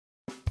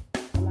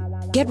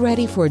Get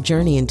ready for a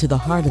journey into the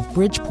heart of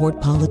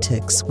Bridgeport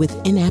politics with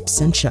In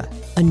Absentia,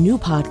 a new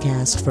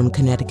podcast from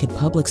Connecticut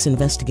Public's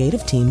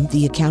investigative team,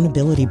 The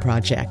Accountability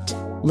Project.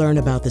 Learn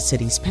about the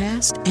city's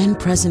past and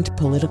present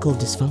political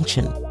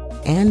dysfunction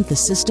and the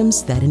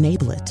systems that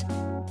enable it.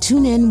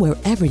 Tune in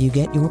wherever you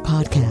get your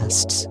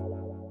podcasts.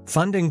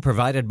 Funding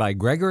provided by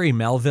Gregory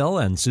Melville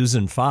and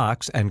Susan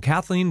Fox and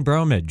Kathleen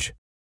Bromage.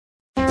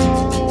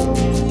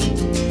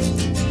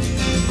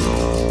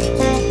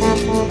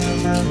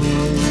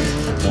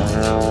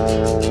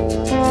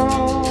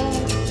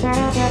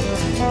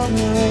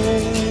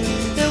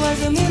 There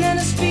was a moon and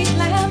a street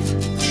lamp. I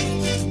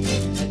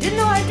didn't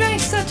know I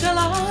drank such a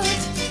lot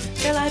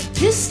till I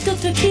pissed a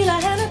tequila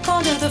and a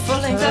corner the full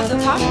length of the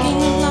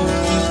parking lot.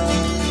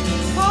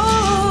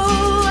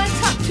 Oh, I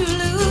talk too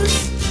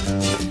loose.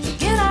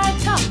 Again, I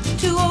talk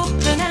too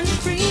open and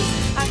free.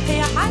 I pay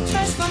a high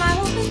price for my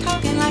open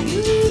talking like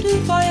you do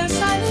for your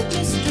silent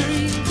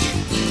mystery.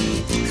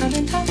 Come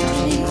and talk to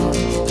me.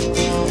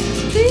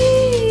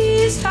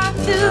 Please talk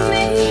to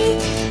me.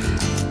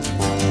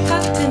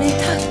 Talk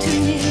to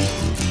me,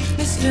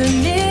 Mr.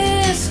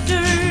 Mystery.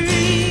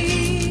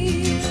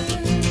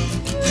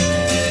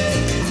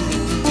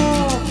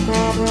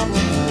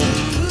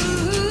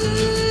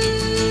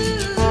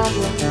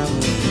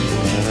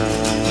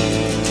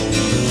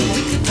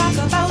 We could talk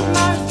about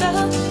Martha.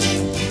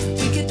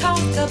 We could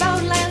talk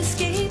about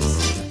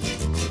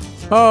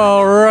landscapes.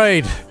 All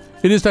right.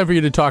 It is time for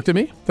you to talk to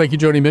me. Thank you,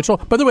 Joni Mitchell.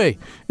 By the way,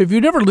 if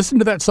you never listened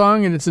to that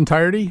song in its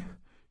entirety,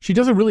 she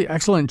does a really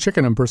excellent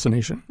chicken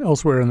impersonation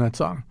elsewhere in that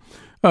song.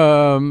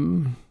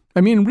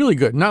 Really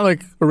good. Not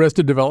like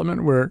Arrested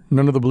Development, where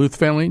none of the Bluth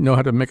family know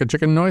how to make a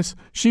chicken noise.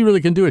 She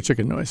really can do a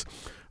chicken noise.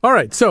 All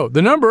right, so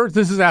the number,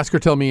 this is Ask or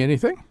Tell Me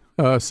Anything.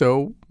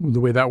 So the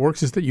way that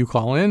works is that you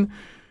call in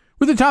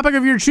with a topic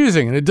of your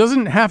choosing, and it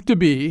doesn't have to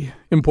be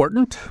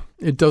important.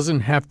 It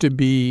doesn't have to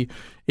be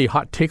a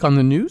hot take on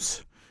the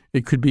news.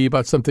 It could be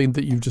about something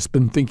that you've just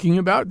been thinking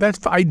about.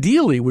 That's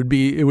ideally would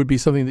be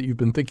something that you've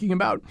been thinking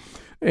about.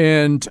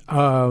 And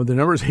the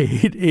number is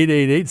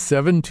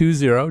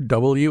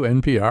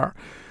 888-720-WNPR.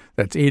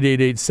 That's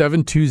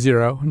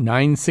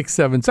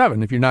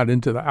 888-720-9677. If you're not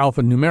into the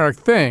alphanumeric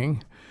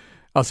thing,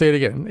 I'll say it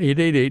again,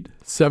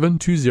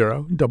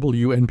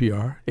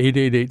 888-720-WNPR,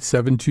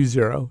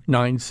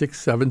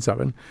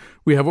 888-720-9677.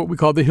 We have what we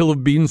call the Hill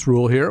of Beans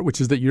rule here, which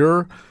is that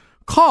your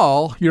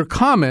call, your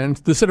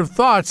comment, the set of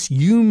thoughts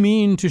you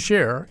mean to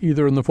share,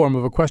 either in the form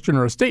of a question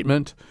or a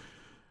statement,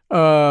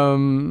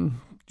 you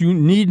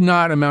need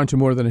not amount to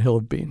more than a hill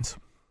of beans.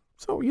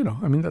 So,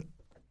 that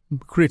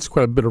creates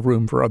quite a bit of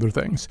room for other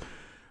things.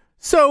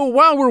 So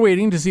while we're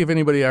waiting to see if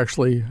anybody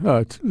actually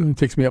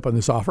takes me up on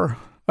this offer,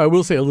 I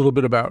will say a little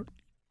bit about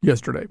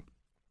yesterday.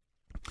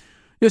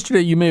 Yesterday,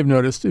 you may have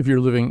noticed, if you're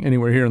living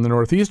anywhere here in the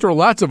Northeast or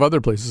lots of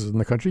other places in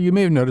the country, you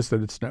may have noticed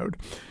that it snowed.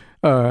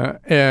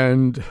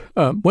 And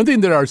one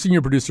thing that our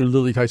senior producer,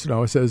 Lily Tyson,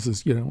 always says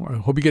is, I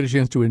hope you get a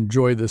chance to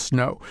enjoy the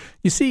snow.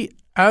 You see,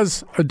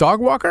 as a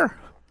dog walker,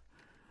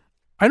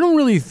 I don't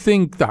really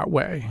think that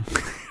way.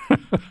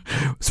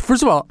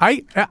 First of all,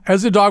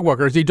 as a dog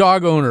walker, as a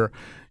dog owner,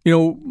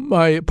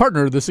 my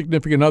partner, the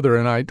significant other,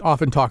 and I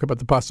often talk about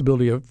the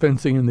possibility of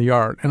fencing in the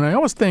yard. And I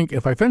always think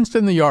if I fenced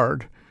in the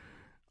yard,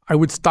 I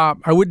would stop.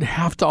 I wouldn't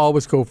have to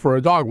always go for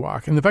a dog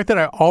walk. And the fact that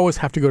I always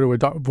have to go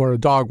for a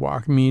dog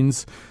walk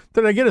means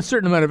that I get a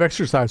certain amount of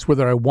exercise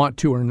whether I want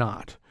to or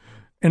not.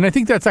 And I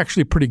think that's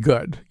actually pretty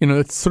good.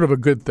 It's sort of a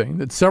good thing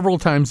that several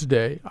times a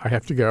day I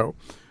have to go.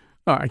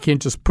 I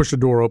can't just push a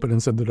door open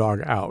and send the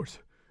dog out.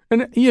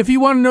 And if you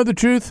want to know the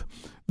truth,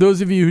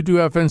 those of you who do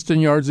have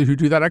fenced-in yards who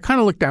do that, I kind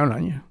of look down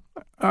on you.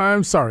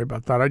 I'm sorry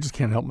about that. I just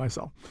can't help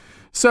myself.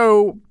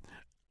 So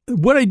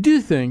what I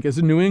do think as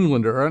a New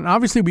Englander, and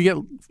obviously we get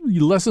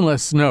less and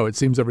less snow, it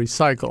seems, every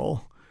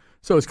cycle.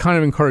 So it's kind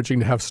of encouraging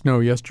to have snow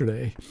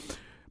yesterday.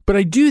 But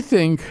I do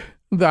think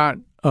that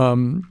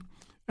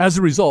as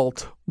a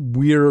result,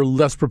 we're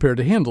less prepared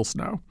to handle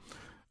snow.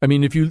 I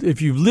mean, if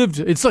you've lived,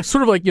 it's like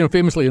sort of like,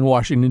 famously in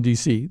Washington,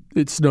 D.C.,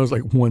 it snows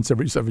like once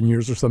every 7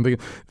 years or something.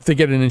 If they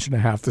get an inch and a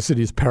half, the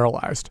city is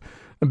paralyzed.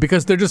 And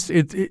because they're just,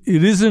 it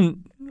isn't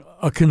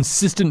a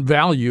consistent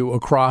value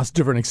across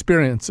different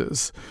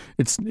experiences.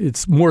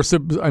 It's more,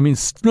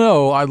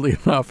 snow, oddly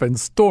enough, and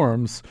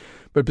storms,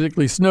 but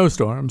particularly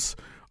snowstorms,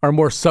 are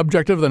more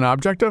subjective than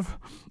objective.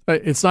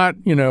 It's not,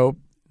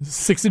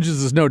 6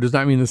 inches of snow does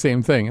not mean the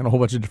same thing in a whole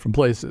bunch of different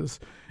places.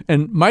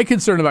 And my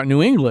concern about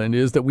New England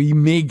is that we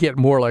may get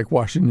more like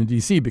Washington,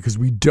 D.C. because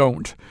we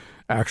don't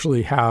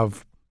actually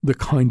have the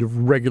kind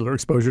of regular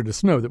exposure to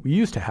snow that we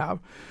used to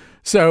have.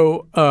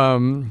 So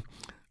I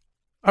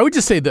would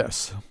just say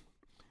this.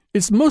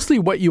 It's mostly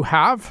what you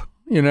have.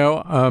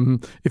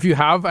 If you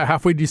have a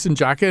halfway decent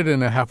jacket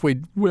and a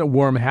halfway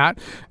warm hat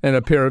and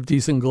a pair of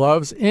decent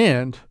gloves,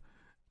 and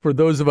for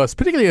those of us,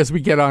 particularly as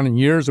we get on in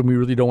years and we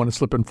really don't want to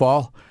slip and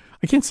fall,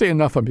 I can't say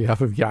enough on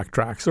behalf of Yak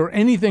Trax or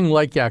anything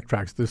like Yak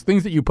Trax. There's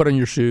things that you put on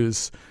your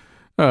shoes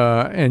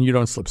and you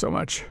don't slip so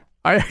much.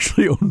 I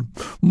actually own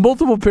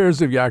multiple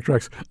pairs of Yak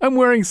Trax. I'm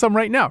wearing some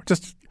right now.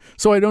 Just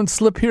so I don't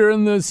slip here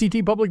in the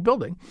CT Public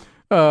building.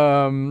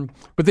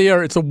 But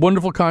it's a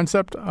wonderful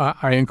concept.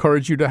 I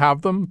encourage you to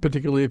have them,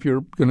 particularly if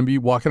you're going to be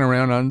walking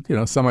around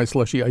on,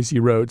 semi-slushy, icy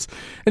roads.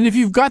 And if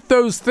you've got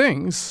those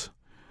things,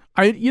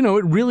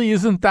 it really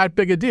isn't that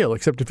big a deal,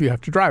 except if you have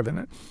to drive in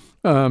it.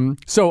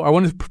 So I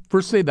want to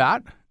first say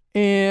that.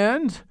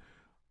 And,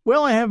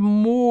 well, I have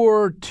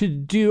more to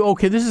do.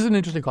 Okay, this is an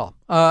interesting call.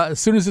 As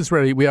soon as it's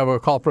ready, we have a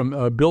call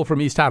from Bill from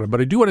East Haddam.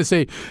 But I do want to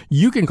say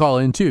you can call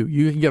in, too.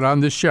 You can get on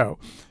this show.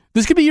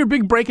 This could be your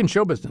big break in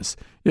show business.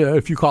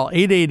 If you call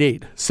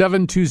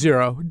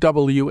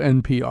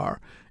 888-720-WNPR,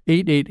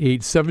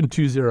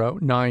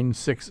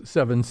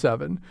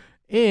 888-720-9677.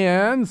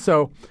 And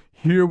so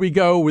here we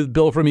go with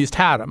Bill from East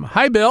Haddam.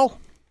 Hi, Bill.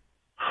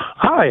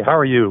 Hi, how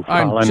are you,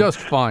 Colin? I'm just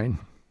fine.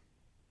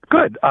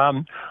 Good.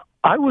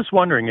 I was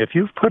wondering if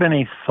you've put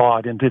any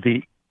thought into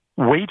the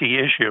weighty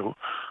issue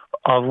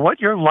of what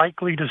you're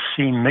likely to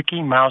see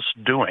Mickey Mouse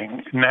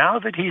doing now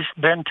that he's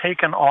been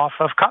taken off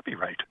of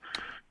copyright.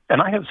 And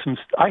I have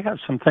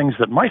some things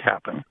that might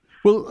happen.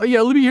 Well,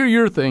 yeah, let me hear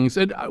your things.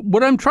 And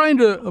what I'm trying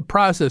to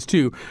process,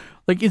 too,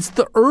 like is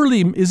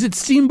it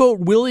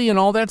Steamboat Willie and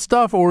all that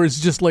stuff, or is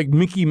just like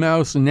Mickey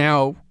Mouse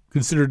now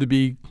considered to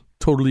be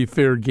totally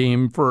fair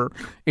game for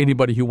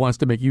anybody who wants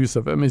to make use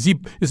of him? Is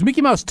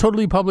Mickey Mouse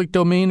totally public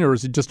domain, or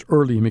is it just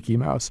early Mickey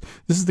Mouse?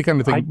 This is the kind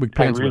of thing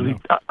McPants would know.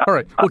 All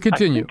right, we'll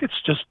continue.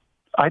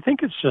 I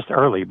think it's just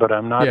early, but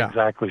I'm not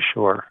exactly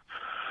sure.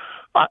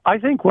 I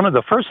think one of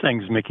the first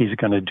things Mickey's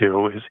going to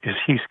do is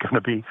he's going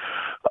to be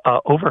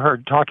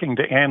overheard talking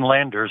to Ann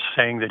Landers,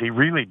 saying that he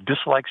really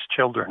dislikes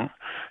children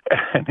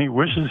and he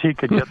wishes he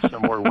could get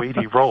some more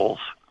weighty roles.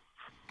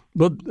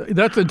 Well,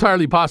 that's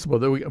entirely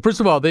possible. First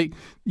of all,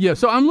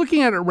 so I'm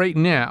looking at it right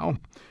now,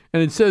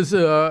 and it says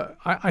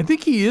I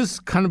think he is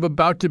kind of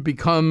about to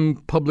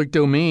become public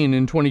domain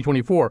in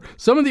 2024.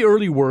 Some of the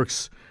early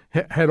works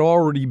had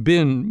already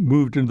been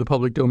moved into the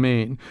public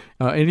domain.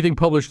 Anything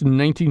published in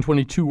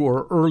 1922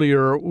 or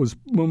earlier was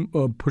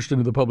pushed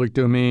into the public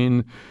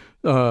domain.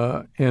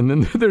 And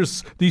then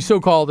there's the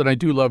so-called, and I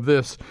do love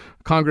this,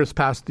 Congress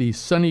passed the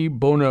Sonny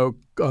Bono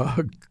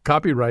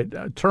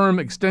Copyright Term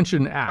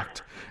Extension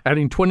Act,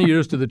 adding 20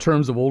 years to the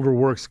terms of older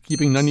works,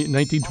 keeping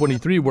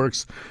 1923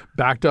 works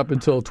backed up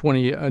until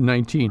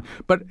 2019.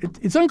 But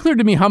it's unclear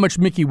to me how much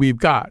Mickey we've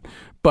got.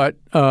 But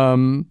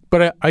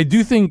I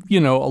do think, a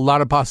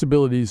lot of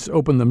possibilities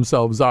open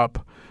themselves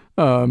up.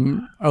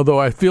 Although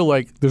I feel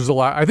like there's a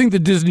lot. I think the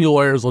Disney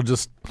lawyers will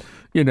just,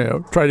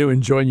 try to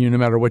enjoin you no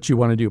matter what you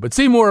want to do. But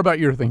say more about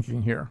your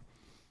thinking here.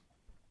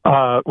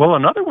 Well,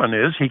 another one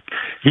is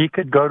he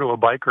could go to a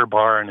biker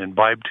bar and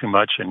imbibe too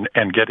much and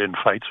get in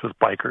fights with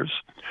bikers.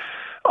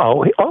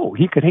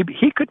 He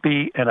could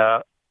be in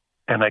a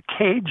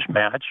cage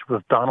match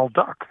with Donald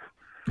Duck.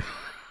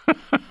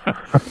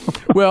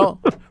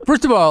 Well,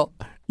 first of all,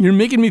 you're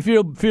making me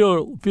feel,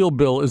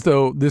 Bill, as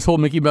though this whole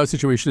Mickey Mouse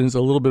situation is a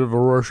little bit of a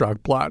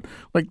Rorschach plot.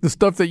 Like the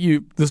stuff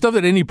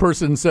that any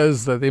person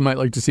says that they might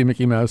like to see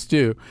Mickey Mouse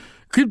do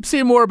could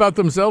say more about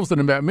themselves than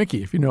about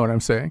Mickey, if you know what I'm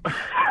saying.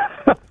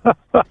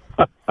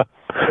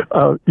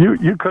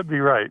 You could be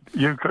right.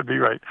 You could be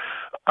right.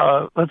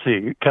 Let's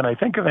see. Can I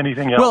think of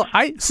anything else? Well,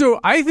 I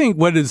think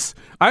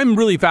I'm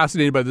really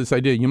fascinated by this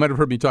idea. You might have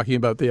heard me talking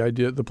about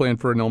the plan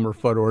for an Elmer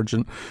Fudd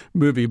origin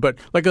movie, but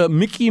like a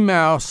Mickey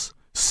Mouse,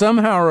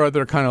 somehow or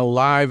other kind of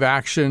live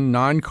action,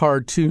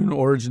 non-cartoon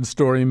origin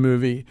story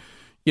movie,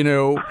 kind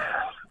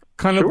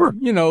of, sure.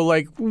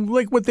 Like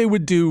what they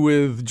would do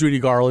with Judy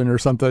Garland or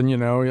something,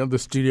 the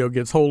studio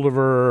gets hold of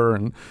her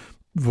and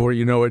before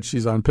you know it,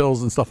 she's on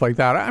pills and stuff like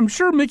that. I'm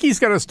sure Mickey's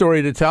got a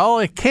story to tell.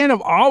 It can't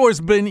have always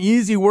been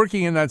easy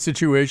working in that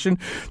situation.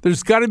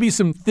 There's got to be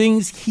some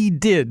things he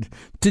did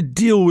to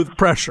deal with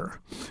pressure.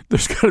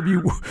 There's got to be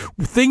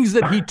things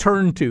that he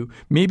turned to.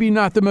 Maybe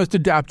not the most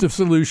adaptive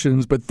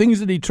solutions, but things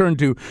that he turned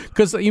to.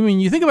 Because,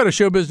 you think about a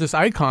show business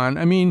icon.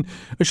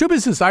 A show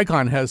business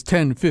icon has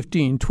 10,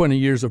 15, 20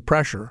 years of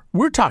pressure.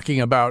 We're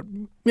talking about,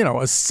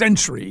 a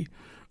century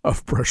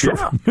of pressure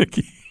from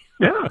Mickey.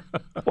 Yeah.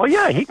 Well,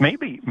 yeah.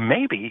 Maybe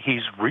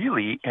he's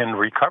really in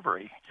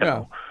recovery,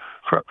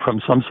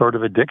 from some sort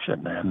of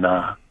addiction,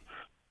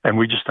 and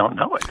we just don't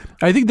know it.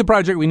 I think the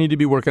project we need to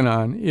be working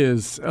on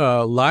is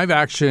live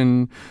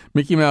action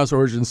Mickey Mouse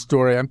origin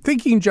story. I'm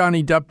thinking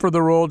Johnny Depp for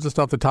the role, just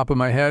off the top of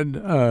my head,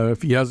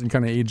 if he hasn't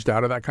kind of aged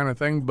out of that kind of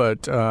thing.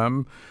 But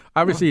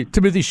obviously,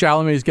 Timothée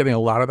Chalamet is getting a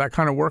lot of that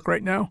kind of work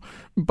right now.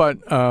 But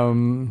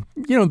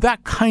that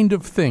kind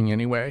of thing,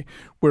 anyway,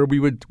 where we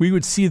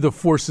would see the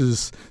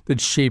forces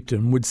that shaped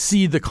him, would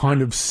see the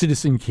kind of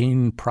Citizen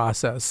Kane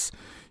process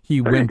he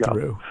went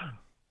through.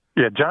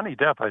 Yeah, Johnny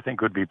Depp, I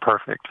think, would be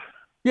perfect.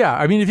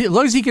 Yeah, as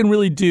long as he can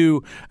really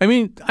do, I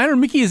don't know,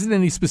 Mickey isn't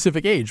any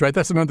specific age, right?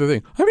 That's another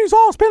thing. He's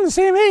always been the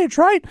same age,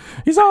 right?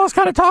 He's always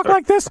kind of talked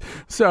like this.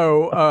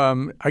 So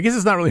I guess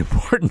it's not really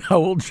important how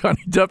old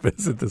Johnny Depp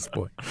is at this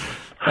point.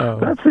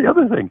 That's the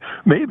other thing.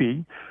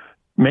 Maybe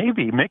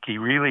Mickey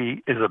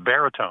really is a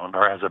baritone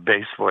or has a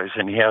bass voice,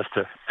 and he has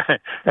to,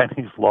 and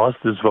he's lost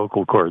his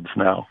vocal cords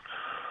now.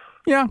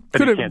 Yeah,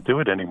 and he can't do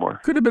it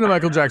anymore. Could have been a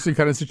Michael Jackson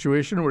kind of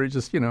situation where he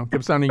just,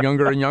 kept sounding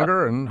younger and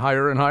younger and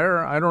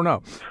higher. I don't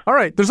know. All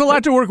right, there's a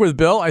lot to work with,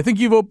 Bill. I think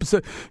you've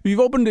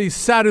opened a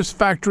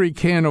satisfactory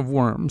can of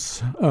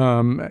worms.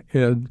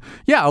 And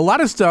a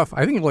lot of stuff.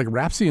 I think like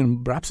Rhapsody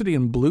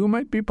in Blue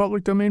might be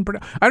public domain.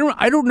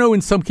 I don't know in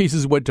some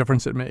cases what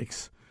difference it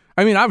makes.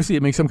 I mean, obviously,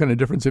 it makes some kind of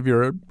difference if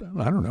you're,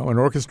 an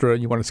orchestra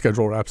and you want to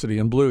schedule Rhapsody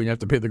in Blue and you have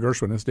to pay the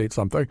Gershwin estate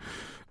something.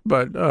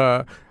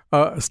 But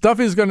stuff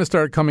is going to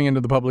start coming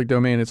into the public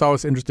domain. It's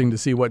always interesting to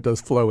see what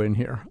does flow in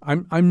here.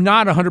 I'm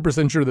not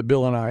 100% sure that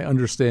Bill and I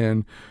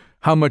understand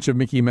how much of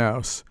Mickey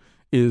Mouse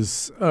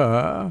is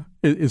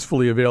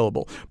fully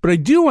available. But I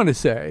do want to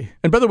say,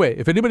 and by the way,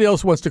 if anybody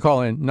else wants to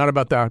call in, not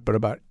about that, but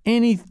about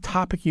any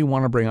topic you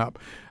want to bring up,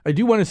 I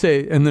do want to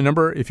say, and the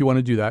number, if you want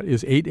to do that,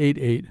 is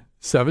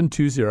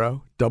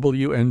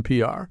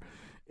 888-720-WNPR,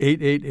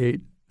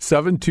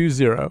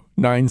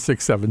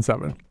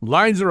 888-720-9677.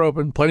 Lines are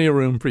open, plenty of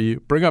room for you.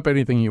 Bring up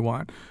anything you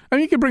want. I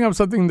mean, you can bring up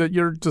something that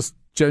you're just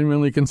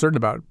genuinely concerned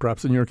about,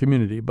 perhaps in your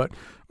community,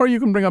 or you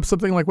can bring up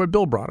something like what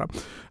Bill brought up.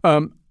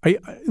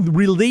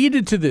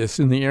 Related to this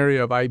in the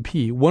area of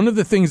IP, one of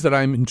the things that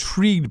I'm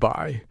intrigued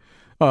by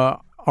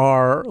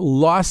are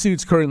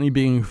lawsuits currently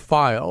being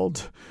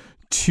filed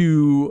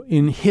to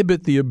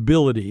inhibit the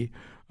ability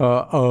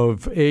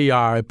of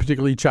AI,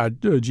 particularly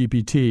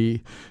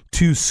ChatGPT,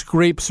 to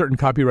scrape certain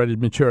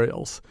copyrighted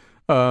materials.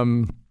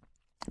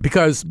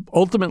 Because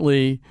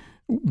ultimately,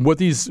 what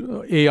these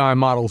AI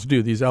models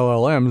do, these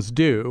LLMs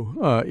do,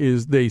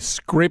 is they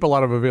scrape a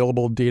lot of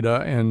available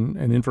data and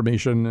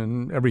information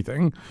and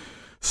everything,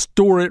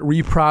 store it,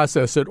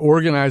 reprocess it,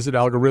 organize it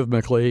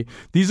algorithmically.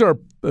 These are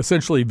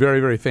essentially very,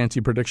 very fancy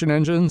prediction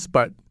engines,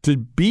 but to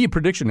be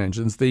prediction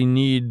engines, they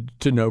need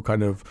to know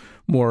kind of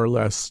more or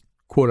less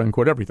quote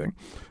unquote everything.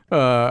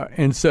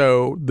 And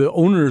so the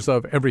owners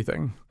of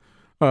everything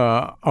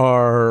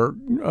are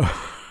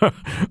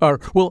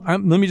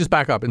let me just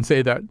back up and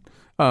say that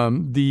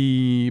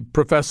the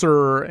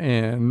professor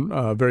and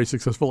very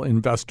successful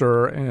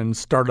investor and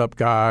startup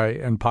guy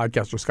and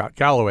podcaster Scott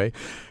Galloway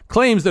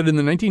claims that in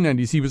the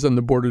 1990s he was on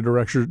the board of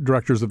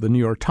directors of the New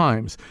York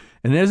Times.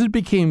 And as it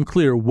became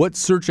clear what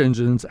search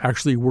engines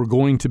actually were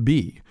going to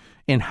be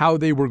and how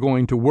they were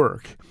going to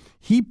work,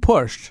 he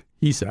pushed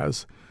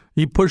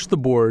the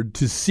board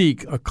to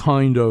seek a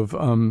kind of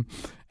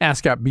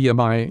ASCAP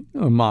BMI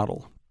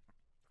model.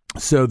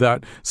 So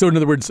in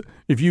other words,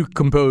 if you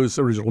compose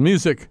original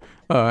music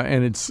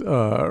and it's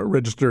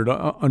registered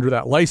under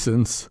that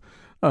license,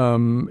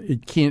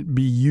 it can't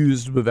be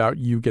used without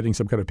you getting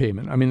some kind of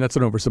payment. I mean, that's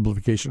an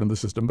oversimplification of the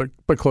system, but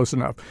close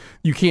enough.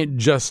 You can't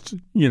just,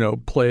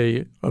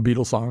 play a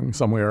Beatles song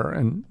somewhere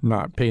and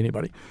not pay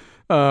anybody.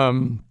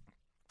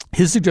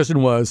 His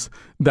suggestion was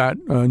that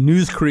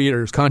news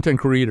creators, content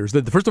creators,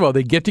 that first of all,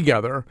 they get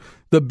together,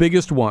 the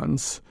biggest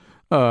ones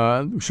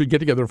should get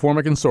together, form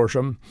a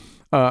consortium,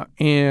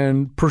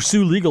 and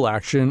pursue legal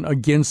action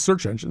against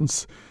search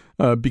engines.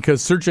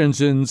 Because search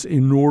engines,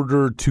 in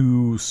order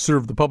to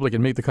serve the public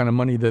and make the kind of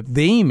money that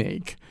they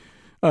make,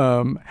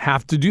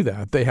 have to do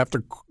that. They have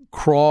to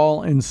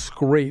crawl and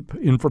scrape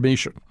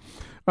information.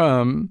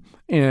 And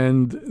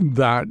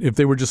that if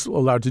they were just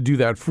allowed to do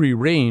that free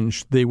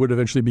range, they would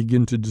eventually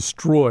begin to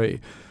destroy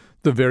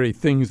the very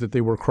things that they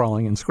were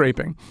crawling and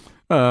scraping.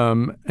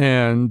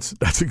 And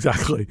that's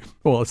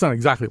it's not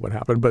exactly what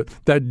happened, but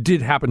that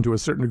did happen to a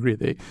certain degree.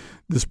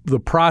 The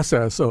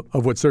process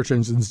of what search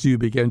engines do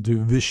began to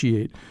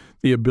vitiate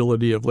the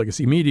ability of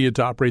legacy media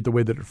to operate the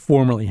way that it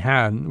formerly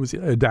had. It was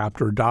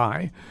adapt or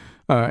die.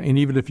 And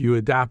even if you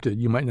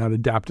adapted, you might not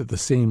adapt at the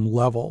same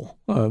level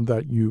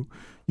that you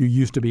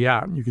used to be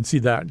at. And you can see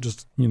that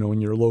just,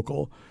 in your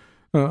local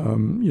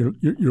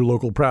your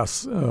local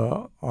press.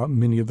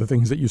 Many of the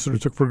things that you sort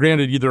of took for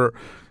granted either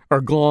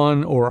are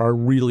gone or are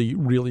really,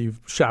 really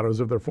shadows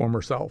of their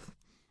former self.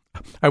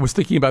 I was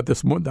thinking about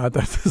this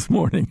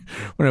morning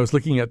when I was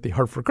looking at the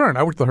Hartford Courant.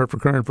 I worked at the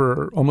Hartford Courant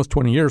for almost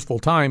 20 years full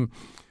time.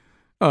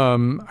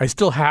 I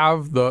still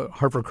have the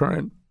Hartford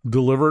Courant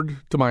delivered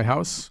to my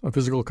house, a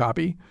physical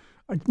copy,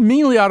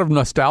 mainly out of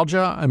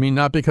nostalgia. I mean,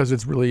 not because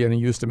it's really any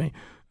use to me.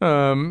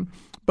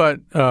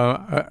 But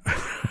I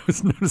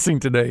was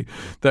noticing today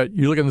that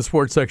you look in the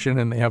sports section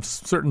and they have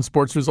certain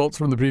sports results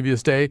from the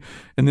previous day.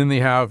 And then they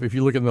have, if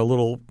you look in the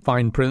little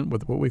fine print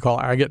with what we call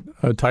agate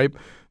type,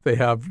 they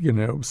have,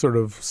 sort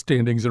of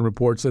standings and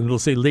reports, and it'll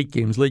say late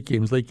games.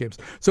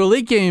 So a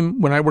late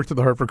game, when I worked at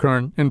the Hartford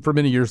Courant, and for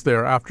many years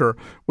thereafter,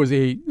 was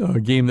a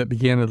game that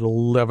began at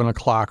 11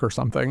 o'clock or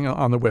something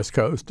on the West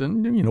Coast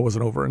and,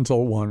 wasn't over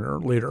until 1 or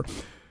later.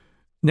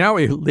 Now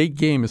a late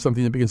game is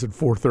something that begins at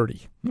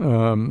 4:30.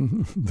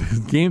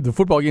 The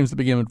football games that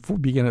began at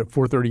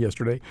 4:30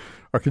 yesterday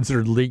are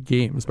considered late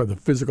games by the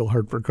physical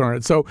Hartford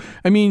Courant. So,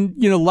 I mean,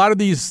 a lot of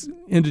these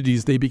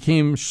entities, they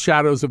became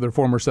shadows of their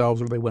former selves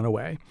or they went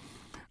away.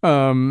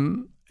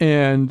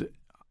 And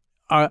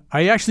I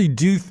actually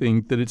do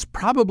think that it's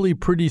probably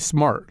pretty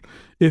smart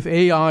if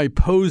AI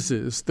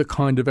poses the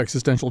kind of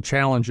existential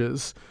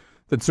challenges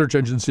that search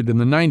engines did in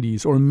the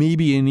 90s, or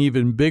maybe an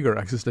even bigger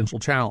existential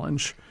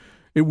challenge.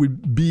 it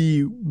would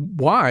be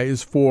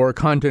wise for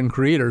content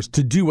creators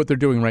to do what they're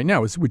doing right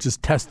now, which is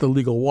test the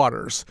legal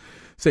waters.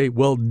 Say,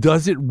 well,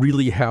 does it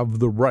really have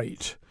the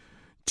right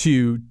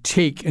to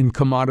take and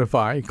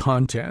commodify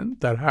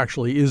content that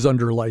actually is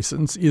under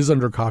license, is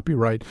under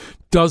copyright,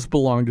 does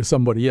belong to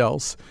somebody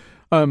else?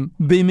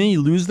 They may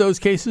lose those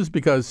cases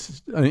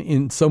because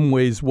in some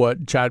ways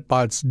what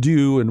chatbots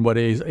do and what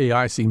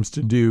AI seems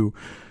to do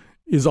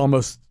is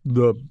almost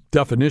the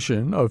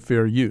definition of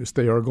fair use.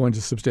 They are going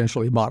to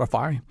substantially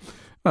modify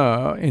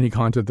any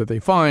content that they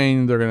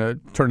find. They're going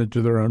to turn it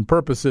to their own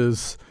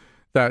purposes.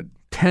 That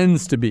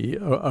tends to be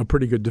a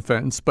pretty good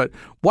defense. But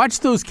watch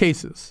those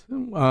cases.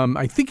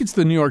 I think it's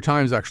the New York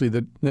Times, actually,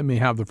 that may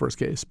have the first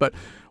case. But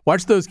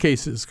watch those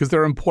cases because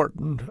they're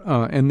important.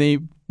 And they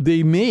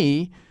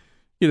may,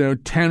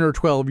 10 or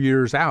 12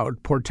 years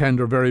out, portend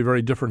a very,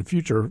 very different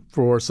future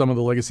for some of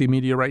the legacy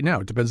media right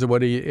now. It depends on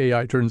what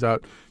AI turns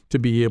out to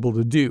be able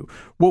to do.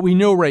 What we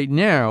know right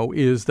now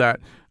is that,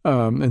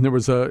 and there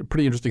was a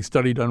pretty interesting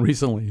study done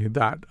recently,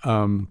 that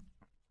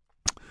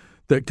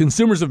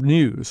consumers of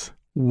news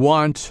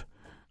want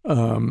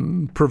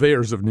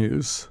purveyors of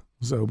news,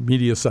 so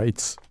media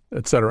sites,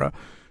 et cetera,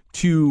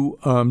 to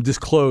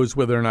disclose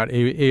whether or not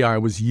AI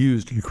was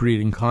used in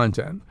creating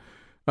content.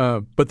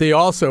 But they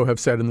also have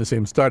said in the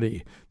same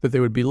study that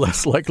they would be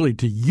less likely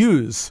to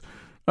use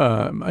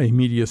a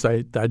media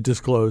site that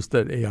disclosed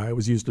that AI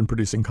was used in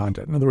producing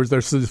content. In other words,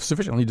 they're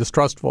sufficiently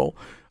distrustful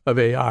of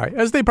AI,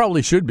 as they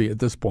probably should be at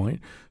this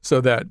point,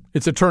 so that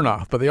it's a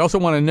turnoff. But they also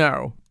want to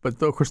know.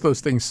 But of course,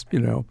 those things,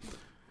 in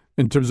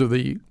terms of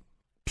the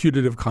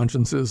putative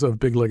consciences of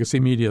big legacy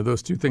media,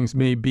 those two things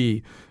may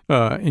be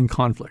in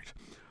conflict.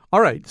 All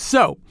right,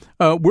 so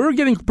we're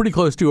getting pretty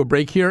close to a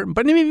break here,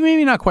 but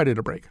maybe not quite at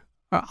a break.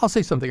 I'll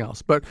say something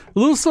else, but a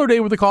little slow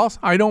day with the calls.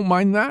 I don't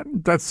mind that.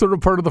 That's sort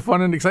of part of the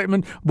fun and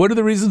excitement. One of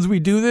the reasons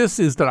we do this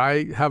is that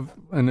I have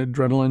an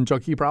adrenaline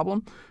junkie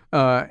problem.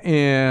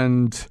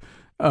 And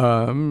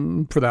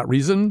for that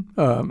reason,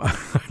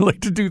 I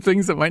like to do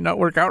things that might not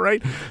work out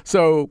right.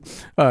 So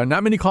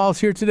not many calls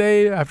here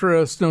today after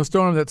a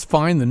snowstorm. That's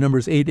fine. The number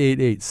is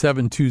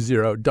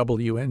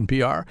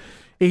 888-720-WNPR,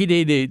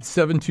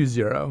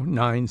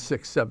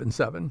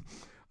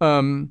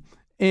 888-720-9677.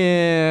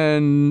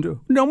 And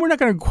no, we're not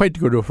going to quite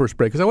go to a first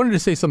break because I wanted to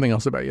say something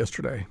else about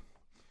yesterday.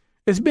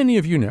 As many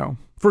of you know,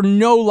 for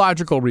no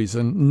logical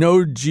reason,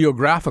 no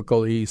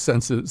geographically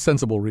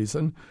sensible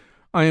reason,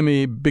 I am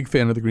a big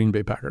fan of the Green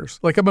Bay Packers.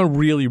 I'm a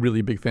really,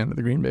 really big fan of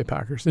the Green Bay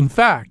Packers. In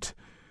fact,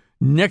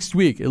 next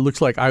week, it looks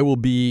like I will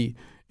be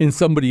in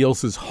somebody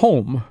else's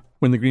home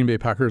when the Green Bay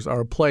Packers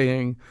are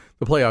playing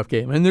the playoff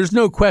game. And there's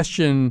no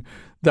question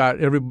that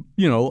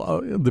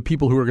the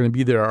people who are going to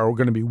be there are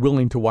going to be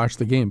willing to watch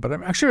the game. But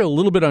I'm actually a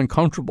little bit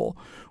uncomfortable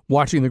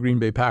watching the Green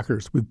Bay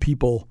Packers with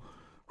people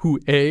who,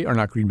 A, are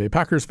not Green Bay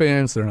Packers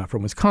fans. They're not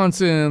from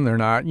Wisconsin. They're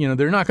not going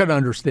to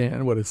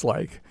understand what it's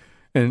like.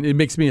 And it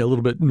makes me a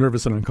little bit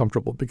nervous and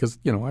uncomfortable because,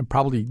 I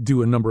probably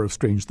do a number of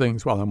strange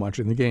things while I'm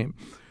watching the game.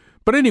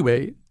 But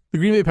anyway, the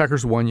Green Bay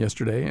Packers won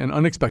yesterday and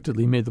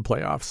unexpectedly made the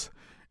playoffs.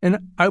 And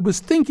I was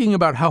thinking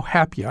about how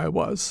happy I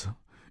was.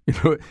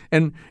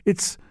 And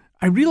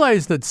I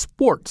realized that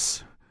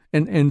sports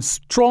and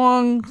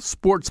strong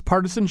sports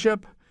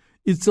partisanship,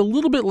 it's a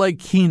little bit like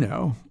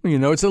Keno.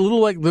 It's a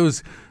little like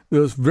those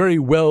very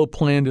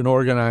well-planned and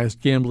organized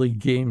gambling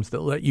games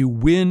that let you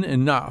win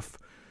enough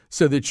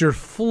so that you're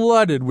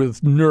flooded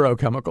with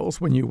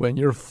neurochemicals when you win.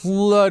 You're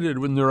flooded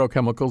with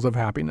neurochemicals of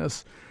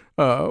happiness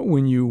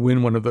when you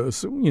win one of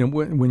those,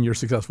 when you're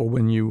successful,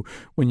 when you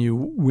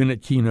win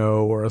at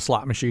Keno or a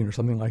slot machine or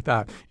something like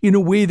that, in a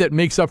way that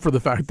makes up for the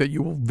fact that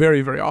you will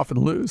very, very often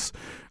lose.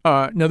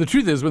 Now, the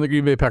truth is when the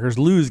Green Bay Packers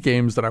lose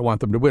games that I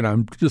want them to win,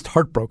 I'm just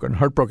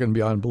heartbroken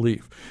beyond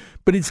belief.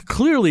 But it's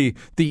clearly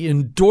the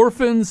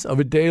endorphins of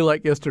a day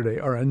like yesterday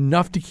are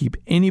enough to keep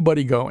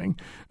anybody going,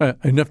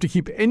 enough to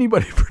keep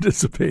anybody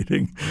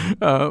participating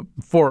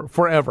for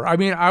forever. I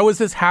mean, I was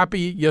as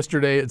happy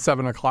yesterday at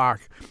 7 o'clock,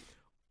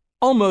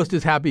 almost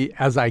as happy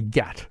as I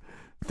get.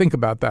 Think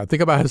about that.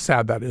 Think about how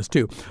sad that is,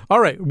 too. All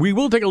right. We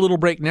will take a little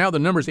break now. The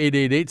number is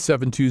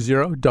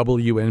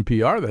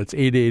 888-720-WNPR. That's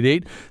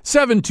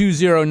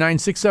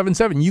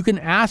 888-720-9677. You can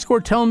ask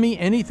or tell me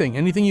anything.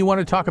 Anything you want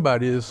to talk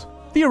about is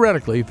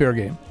theoretically fair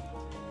game.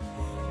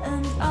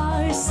 And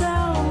I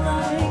sound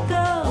like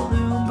a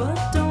loon,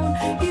 but don't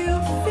you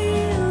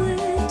feel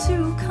it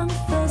to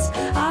confess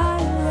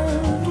I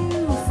loved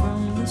you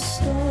from the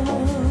start.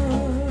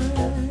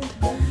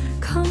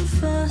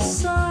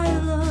 Confess I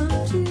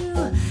loved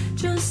you,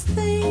 just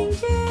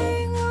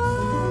thinking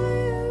of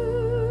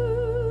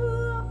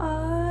you.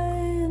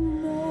 I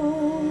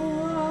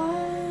know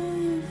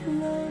I've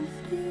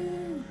loved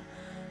you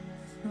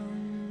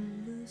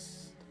from the start.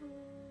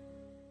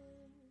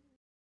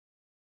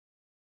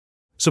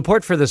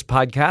 Support for this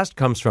podcast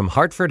comes from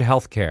Hartford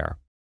Healthcare.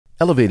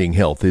 Elevating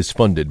Health is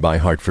funded by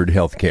Hartford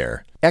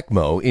Healthcare.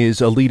 ECMO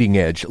is a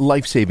leading-edge,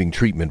 life-saving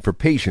treatment for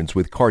patients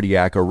with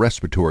cardiac or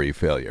respiratory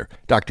failure.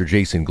 Dr.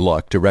 Jason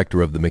Gluck,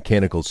 director of the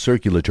Mechanical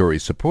Circulatory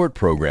Support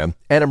Program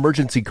and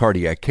Emergency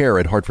Cardiac Care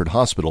at Hartford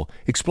Hospital,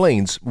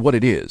 explains what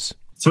it is.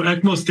 So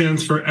ECMO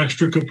stands for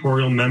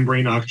extracorporeal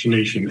membrane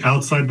oxygenation,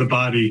 outside the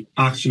body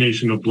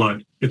oxygenation of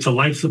blood. It's a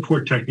life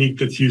support technique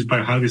that's used by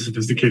highly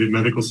sophisticated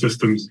medical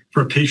systems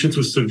for patients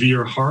with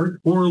severe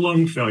heart or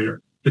lung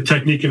failure. The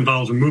technique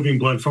involves removing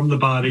blood from the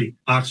body,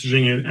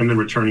 oxygenating it, and then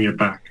returning it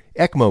back.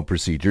 ECMO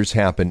procedures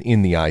happen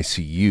in the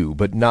ICU,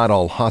 but not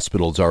all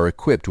hospitals are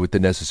equipped with the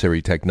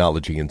necessary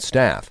technology and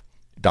staff.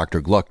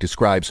 Dr. Gluck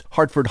describes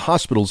Hartford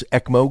Hospital's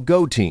ECMO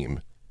Go team.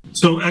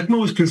 So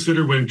ECMO is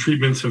considered when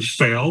treatments have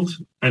failed.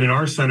 And in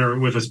our center,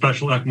 with a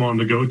special ECMO on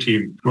the Go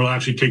team, we'll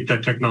actually take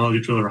that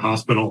technology to their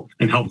hospital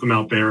and help them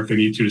out there if they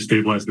need to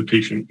stabilize the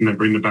patient and then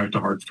bring them back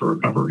to Hartford for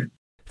recovery.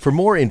 For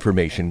more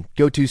information,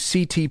 go to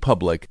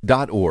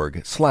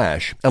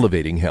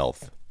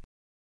ctpublic.org/elevatinghealth.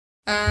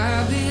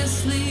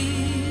 Obviously,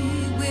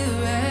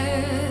 we're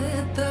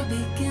at the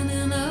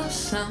beginning of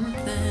something.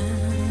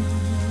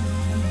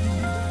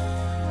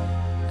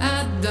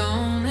 I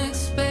don't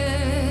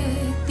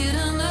expect you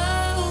to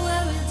know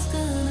where it's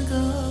gonna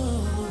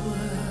go,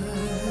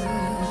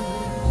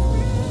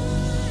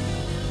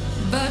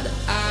 but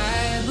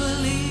I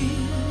believe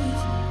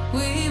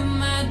we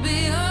might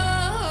be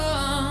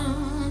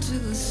on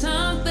to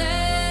something.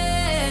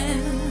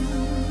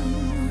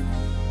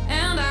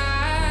 And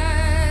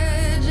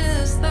I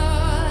just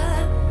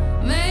thought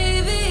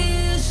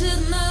maybe you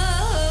should know.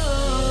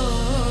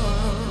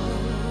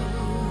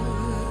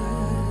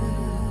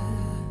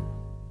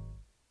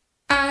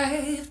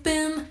 I've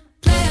been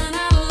playing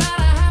out a lot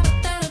of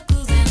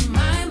hypotheticals in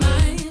my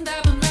mind.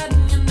 I've been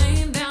writing your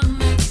name down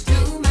next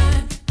to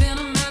mine. Been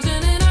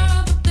imagining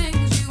all the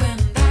things you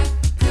and I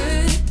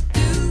could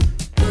do.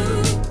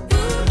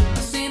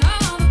 I've seen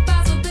all the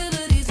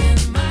possibilities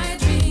in my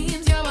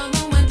dreams. You're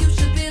alone when you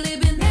should really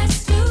be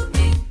next to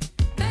me.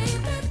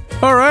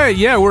 All right,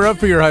 yeah, we're up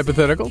for your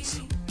hypotheticals.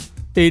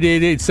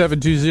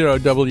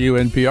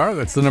 888-720-WNPR.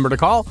 That's the number to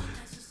call.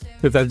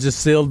 If that just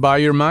sailed by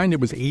your mind,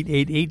 it was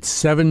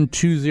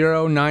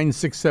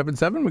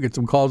 888-720-9677. We get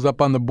some calls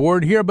up on the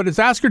board here, but it's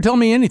Ask or Tell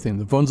Me Anything.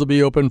 The phones will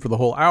be open for the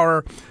whole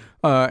hour,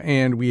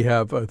 and we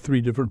have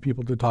 3 different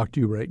people to talk to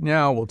you right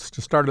now. We'll just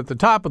start at the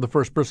top with the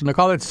first person to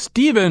call. That's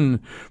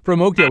Stephen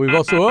from Oakdale. We've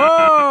also,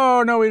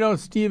 oh, no, we don't.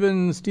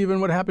 Stephen,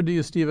 what happened to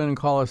you, Stephen?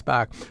 Call us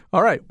back.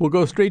 All right, we'll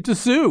go straight to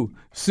Sue.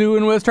 Sue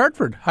in West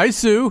Hartford. Hi,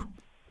 Sue.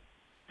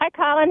 Hi,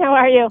 Colin. How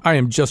are you? I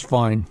am just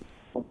fine.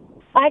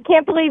 I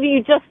can't believe you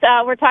just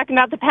were talking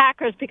about the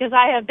Packers because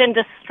I have been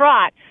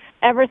distraught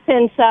ever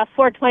since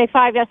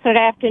 4:25 yesterday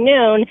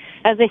afternoon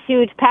as a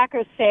huge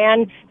Packers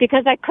fan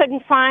because I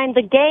couldn't find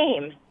the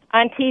game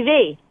on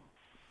TV.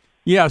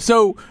 Yeah,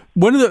 so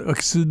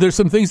there's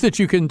some things that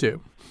you can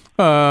do.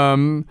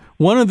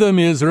 One of them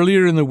is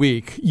earlier in the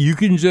week, you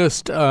can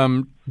just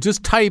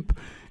type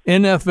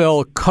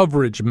NFL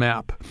coverage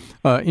map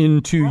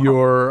into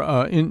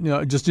your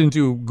just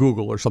into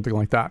Google or something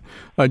like that.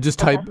 Just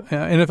type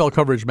NFL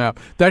coverage map.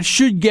 That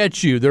should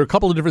get you. There are a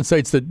couple of different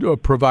sites that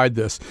provide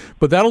this,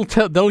 but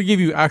that'll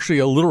give you actually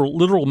a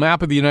literal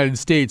map of the United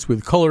States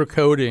with color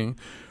coding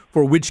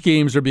for which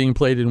games are being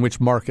played in which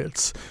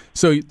markets.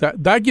 So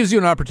that gives you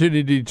an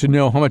opportunity to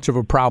know how much of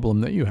a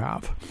problem that you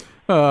have.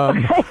 Well,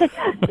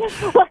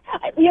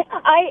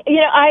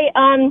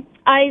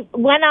 I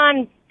went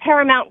on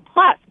Paramount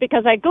Plus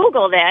because I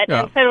Googled it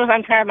and said it was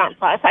on Paramount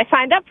Plus. I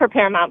signed up for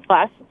Paramount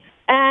Plus,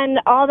 and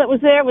all that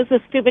was there was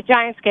the stupid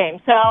Giants game.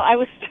 So I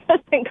was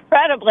just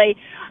incredibly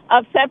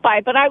upset by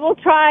it. But I will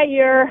try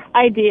your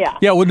idea.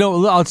 Yeah, well,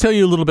 no, I'll tell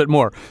you a little bit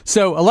more.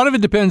 So a lot of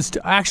it depends.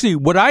 Actually,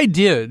 what I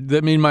did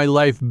that made my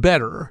life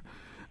better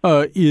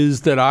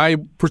is that I,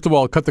 first of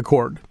all, cut the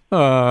cord.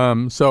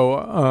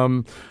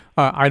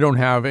 I don't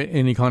have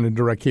any kind of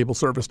direct cable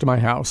service to my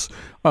house.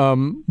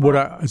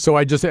 So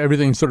I just,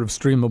 everything's sort of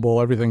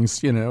streamable. Everything's,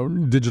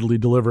 digitally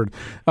delivered.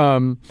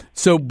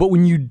 But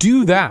when you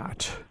do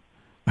that,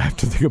 I have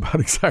to think about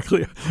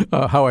exactly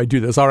how I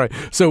do this. All right.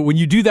 So when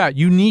you do that,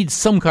 you need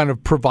some kind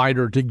of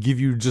provider to give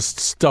you just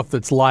stuff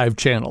that's live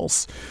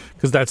channels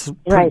because that's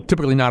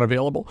typically not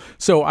available.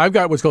 So I've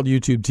got what's called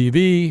YouTube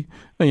TV.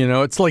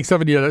 It's like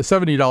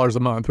 $70 a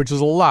month, which is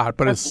a lot,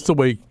 but it's still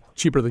way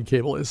cheaper than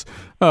cable is.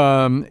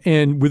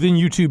 And within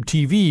YouTube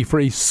TV, for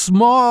a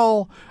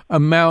small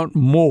amount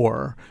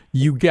more,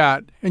 you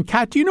got, and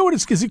Kat, do you know what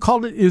is it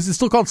called? Is it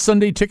still called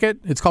Sunday Ticket?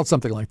 It's called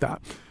something like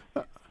that.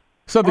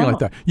 Something like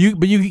that.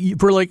 You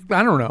for like,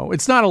 I don't know,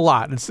 it's not a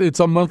lot. It's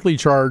a monthly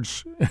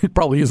charge. It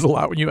probably is a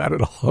lot when you add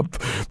it all up.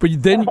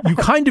 But then you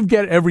kind of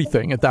get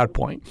everything at that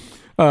point.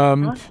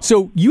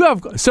 So you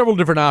have several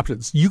different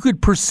options. You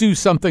could pursue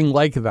something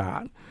like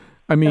that.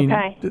 I mean,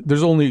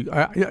 there's only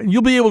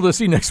you'll be able to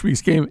see next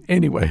week's game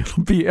anyway.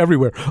 It'll be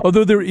everywhere.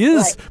 Although there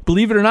is,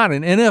 believe it or not,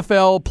 an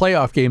NFL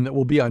playoff game that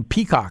will be on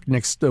Peacock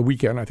next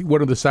weekend. I think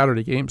one of the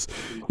Saturday games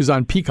is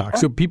on Peacock.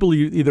 So people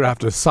either have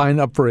to sign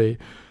up for a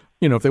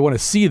if they want to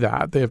see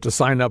that, they have to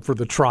sign up for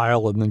the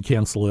trial and then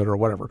cancel it or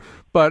whatever.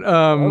 But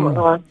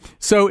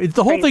so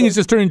the whole thing is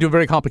just turning into a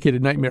very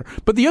complicated nightmare.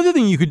 But the other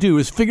thing you could do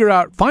is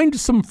find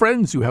some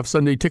friends who have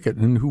Sunday ticket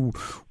and who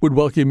would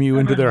welcome you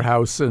into their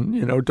house and,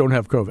 don't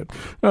have COVID.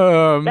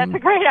 That's a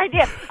great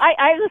idea.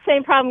 I have the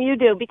same problem you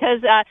do, because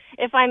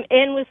if I'm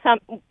in with some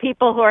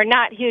people who are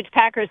not huge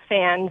Packers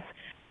fans,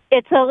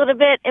 it's a little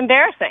bit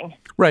embarrassing.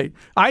 Right.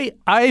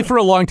 I for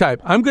a long time,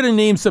 I'm going to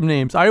name some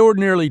names. I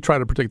ordinarily try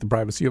to protect the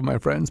privacy of my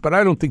friends, but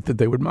I don't think that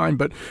they would mind.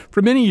 But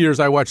for many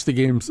years, I watched the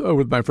games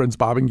with my friends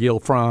Bob and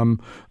Gail Fromm,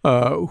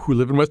 who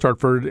live in West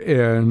Hartford,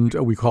 and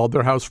we called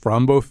their house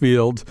Frombo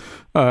Field.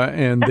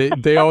 And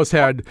they always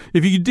had,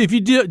 if you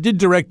did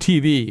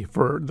DirecTV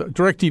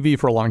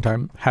for a long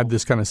time, had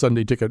this kind of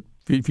Sunday ticket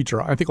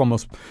feature. I think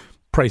almost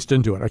priced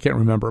into it. I can't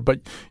remember,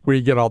 but where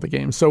you get all the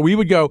games. So we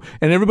would go,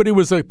 and everybody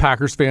was a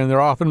Packers fan. There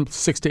are often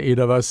 6 to 8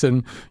 of us.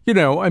 And,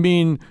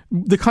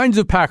 the kinds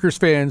of Packers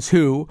fans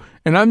who,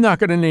 and I'm not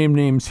going to name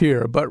names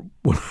here, but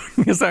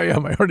yes, I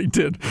am. I already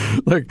did.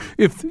 Like,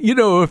 if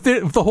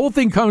the whole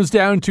thing comes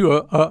down to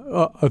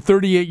a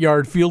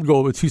 38-yard field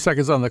goal with 2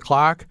 seconds on the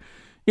clock,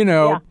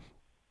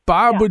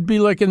 Bob would be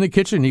like in the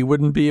kitchen. He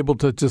wouldn't be able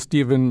to just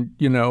even,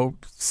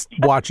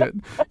 watch it.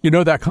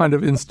 That kind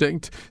of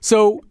instinct.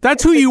 So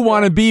that's who you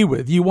want to be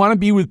with. You want to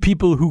be with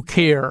people who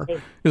care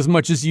as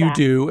much as you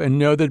do and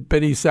know that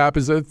Benny Sapp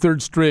is a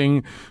third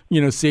string,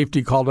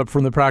 safety called up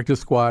from the practice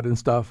squad and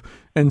stuff.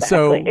 And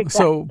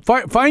so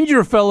find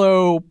your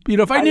fellow,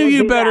 if I knew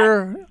you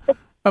better,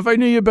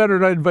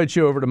 I'd invite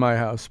you over to my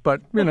house.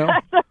 But,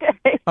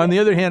 on the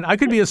other hand, I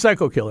could be a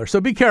psycho killer. So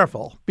be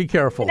careful. Be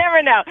careful. You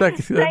never know.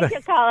 Thank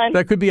you, Colin.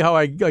 That could be how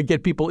I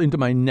get people into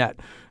my net.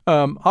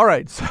 All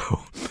right. So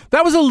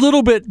that was a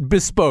little bit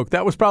bespoke.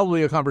 That was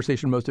probably a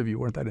conversation most of you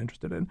weren't that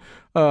interested in.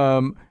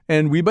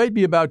 And we might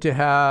be about to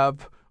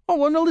have,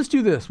 let's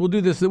do this. We'll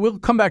do this. We'll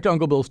come back to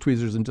Uncle Bill's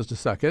tweezers in just a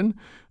second.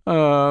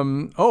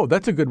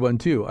 That's a good one,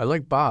 too. I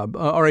like Bob.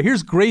 All right.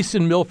 Here's Grace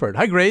in Milford.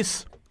 Hi,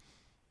 Grace.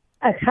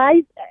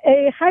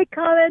 Hi,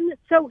 Colin.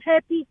 So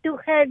happy to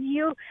have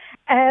you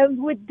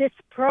with this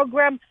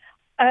program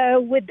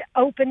with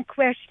open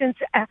questions.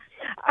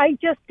 I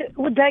just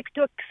would like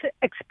to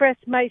express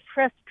my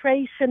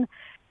frustration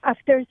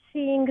after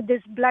seeing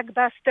this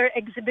blockbuster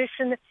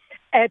exhibition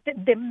at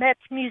the Met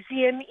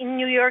Museum in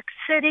New York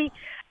City,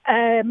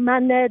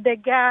 Manet,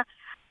 Degas.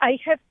 I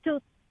have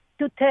to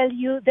tell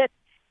you that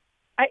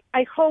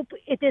I hope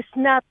it is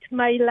not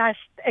my last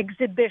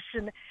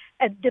exhibition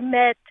at the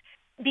Met,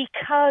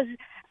 because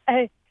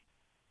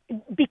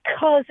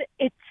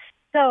it's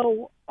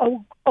so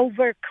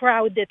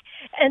overcrowded.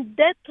 And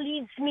that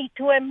leads me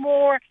to a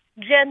more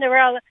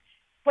general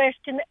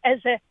question as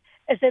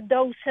a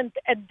docent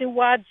at the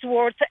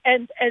Wadsworth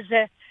and as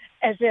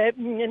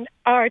an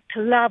art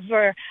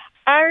lover.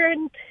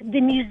 Aren't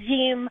the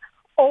museum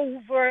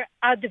over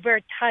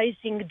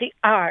advertising the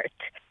art?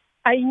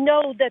 I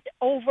know that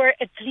over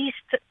at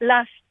least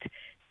last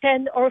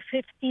 10 or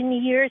 15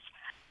 years,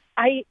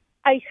 I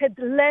had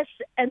less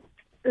and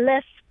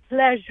less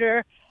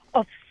pleasure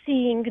of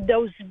seeing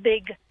those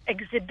big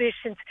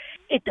exhibitions.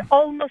 It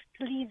almost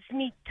leads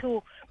me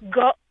to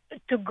go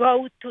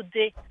to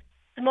the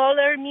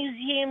smaller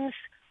museums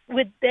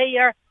with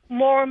their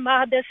more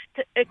modest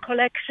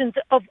collections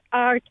of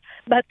art,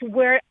 but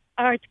where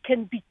art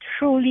can be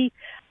truly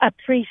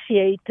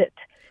appreciated.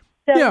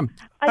 So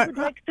I would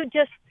like to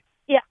just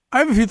I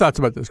have a few thoughts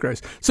about this,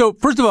 Grace. So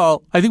first of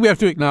all, I think we have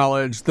to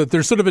acknowledge that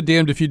there's sort of a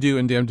damned if you do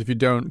and damned if you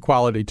don't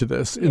quality to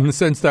this, in the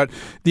sense that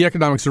the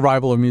economic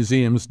survival of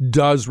museums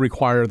does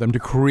require them to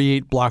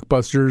create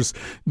blockbusters,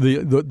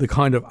 the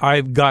kind of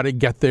I've got to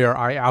get there,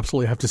 I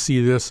absolutely have to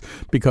see this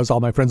because all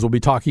my friends will be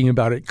talking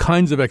about it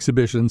kinds of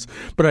exhibitions.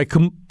 But I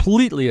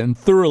completely and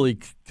thoroughly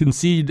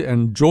concede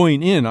and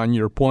join in on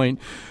your point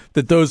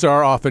that those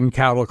are often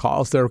cattle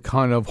calls. They're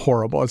kind of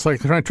horrible. It's like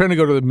trying to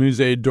go to the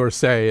Musée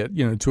d'Orsay at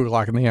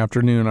 2:00 in the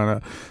afternoon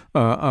on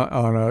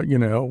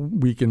a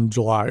week in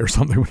July or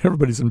something when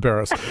everybody's in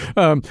Paris.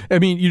 I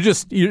mean, you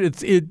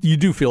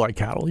do feel like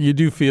cattle. You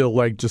do feel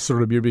like just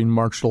sort of you're being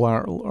marched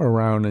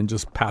around and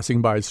just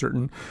passing by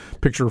certain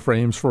picture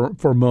frames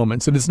for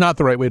moments, and it's not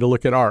the right way to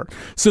look at art.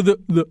 So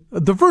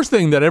the first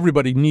thing that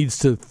everybody needs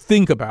to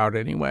think about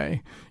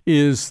anyway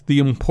is the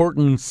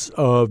importance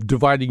of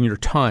dividing your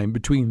time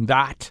between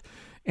that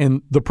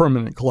and the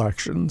permanent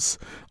collections.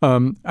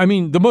 I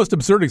mean, the most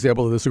absurd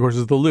example of this, of course,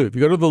 is the Louvre. You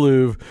go to the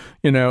Louvre,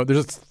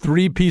 there's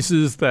 3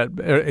 pieces that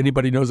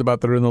anybody knows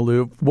about that are in the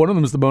Louvre. One of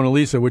them is the Mona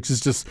Lisa, which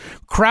is just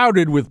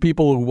crowded with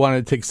people who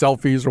want to take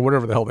selfies or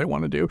whatever the hell they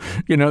want to do.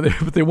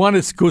 They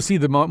want to go see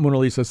the Mona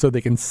Lisa so they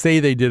can say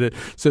they did it,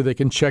 so they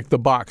can check the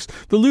box.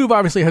 The Louvre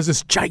obviously has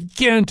this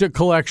gigantic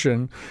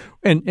collection.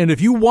 And if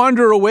you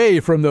wander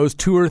away from those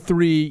 2 or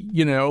 3,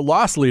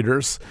 lost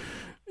leaders,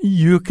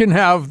 you can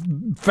have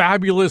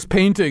fabulous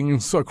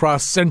paintings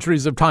across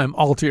centuries of time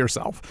all to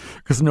yourself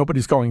because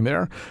nobody's going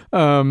there.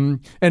 And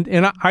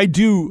I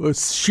do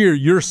share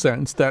your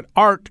sense that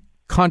art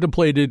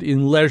contemplated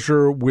in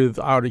leisure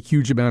without a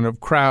huge amount of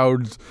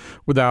crowds,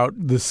 without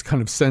this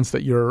kind of sense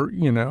that you're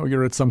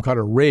at some kind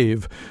of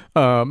rave,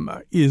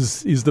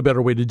 is the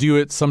better way to do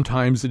it.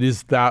 Sometimes it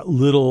is that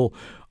little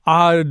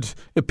odd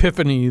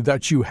epiphany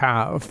that you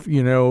have.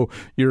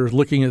 You're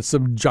looking at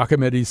some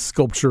Giacometti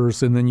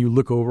sculptures, and then you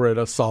look over at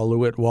a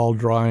Saul-Lewitt wall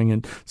drawing,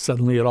 and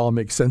suddenly it all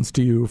makes sense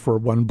to you for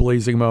one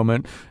blazing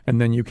moment, and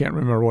then you can't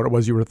remember what it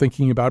was you were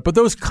thinking about. But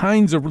those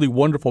kinds of really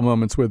wonderful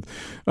moments with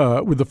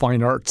the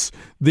fine arts,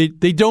 they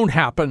don't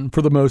happen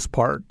for the most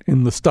part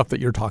in the stuff that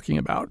you're talking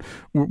about,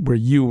 where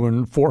you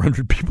and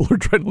 400 people are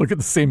trying to look at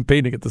the same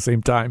painting at the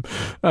same time.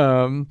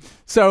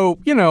 So,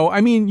 you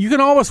can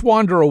always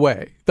wander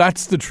away.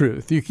 That's the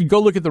truth. You can go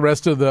look at the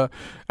rest of the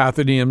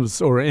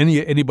Athenaeum's or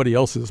anybody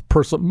else's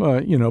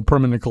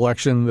permanent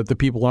collection that the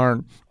people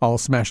aren't all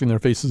smashing their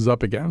faces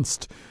up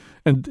against.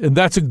 And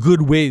that's a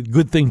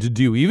good thing to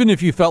do. Even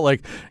if you felt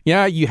like,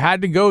 you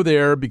had to go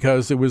there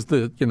because it was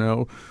there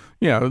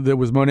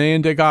was Monet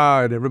and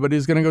Degas and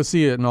everybody's going to go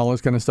see it and all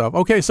this kind of stuff.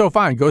 Okay, so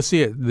fine, go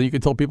see it. Then you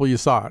can tell people you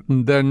saw it.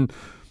 And then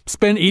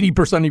spend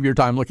 80% of your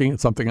time looking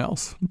at something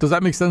else. Does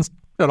that make sense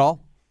at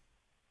all?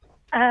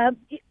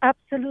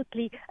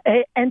 Absolutely.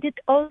 And it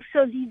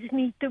also leads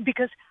me to,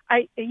 because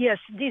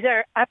these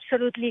are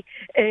absolutely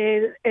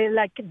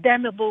like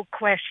damnable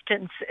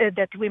questions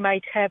that we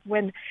might have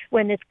when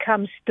it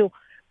comes to,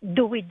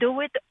 do we do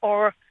it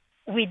or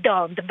we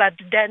don't? But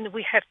then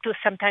we have to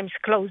sometimes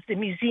close the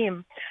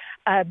museum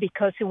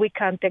because we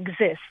can't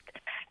exist.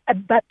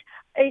 But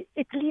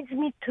it leads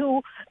me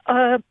to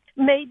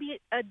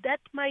maybe that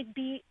might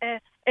be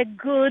a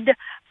good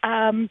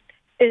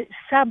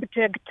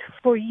subject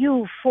for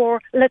you,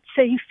 for, let's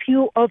say, a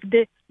few of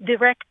the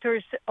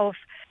directors of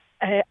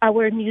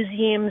our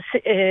museums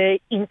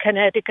in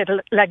Connecticut,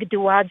 like the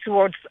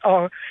Wadsworth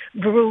or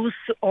Bruce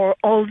or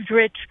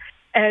Aldrich,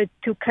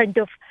 to kind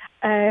of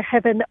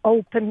have an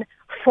open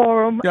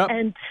forum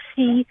and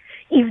see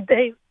if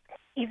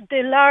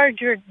the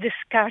larger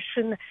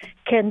discussion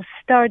can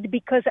start,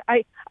 because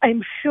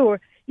I'm sure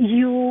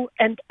you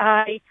and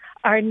I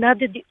are not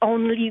the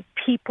only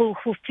people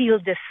who feel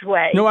this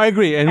way. No, I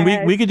agree. And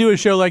we could do a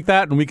show like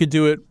that, and we could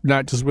do it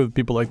not just with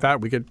people like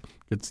that. We could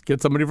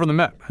get somebody from the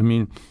Met. I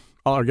mean,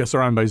 all our guests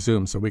are on by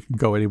Zoom, so we can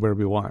go anywhere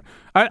we want.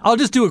 I'll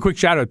just do a quick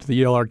shout out to the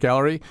Yale Art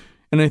Gallery.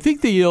 And I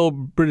think the Yale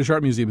British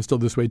Art Museum is still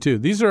this way too.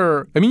 These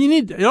are,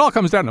 it all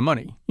comes down to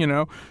money.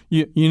 You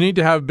need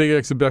to have big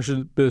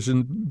exhibitions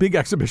and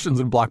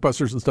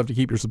blockbusters and stuff to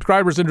keep your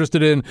subscribers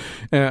interested in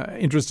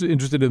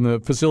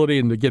the facility,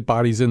 and to get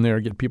bodies in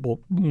there, get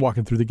people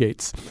walking through the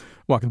gates,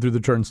 walking through the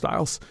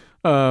turnstiles.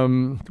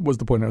 Was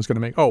the point I was going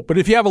to make? Oh, but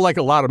if you have a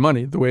lot of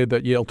money, the way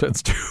that Yale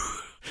tends to,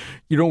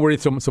 you don't worry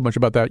so much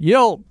about that.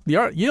 Yale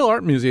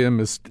Art Museum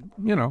is,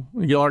 Yale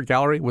Art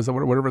Gallery,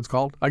 whatever it's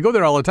called. I go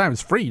there all the time.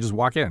 It's free. You just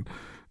walk in.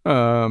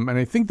 And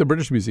I think the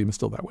British Museum is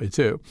still that way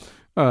too.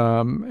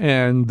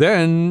 And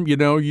then,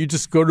 you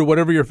just go to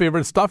whatever your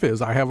favorite stuff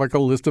is. I have a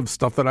list of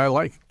stuff that I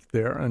like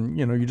there, and,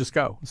 you just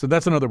go. So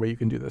that's another way you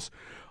can do this.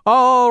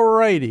 All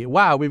righty.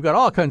 Wow, we've got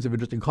all kinds of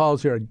interesting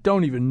calls here. I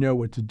don't even know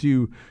what to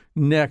do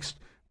next.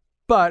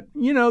 But,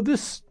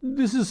 this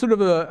is sort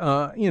of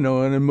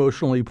an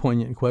emotionally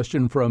poignant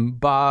question from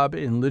Bob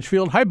in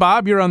Litchfield. Hi,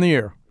 Bob. You're on the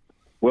air.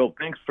 Well,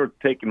 thanks for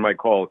taking my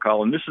call,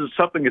 Colin. This is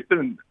something that's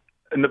been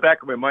in the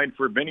back of my mind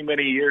for many,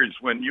 many years.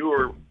 When you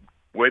were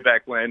way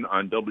back when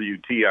on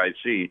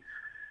WTIC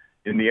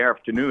in the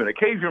afternoon,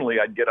 occasionally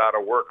I'd get out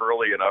of work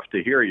early enough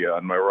to hear you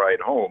on my ride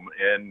home.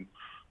 And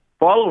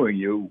following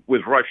you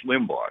was Rush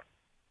Limbaugh.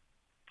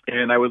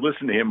 And I would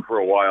listen to him for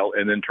a while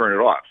and then turn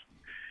it off.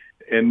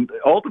 And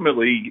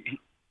ultimately,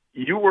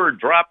 you were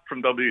dropped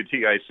from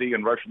WTIC,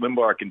 and Rush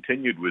Limbaugh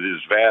continued with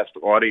his vast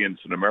audience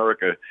in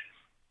America.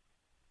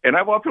 And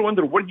I've often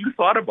wondered what you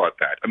thought about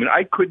that.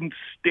 I couldn't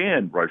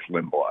stand Rush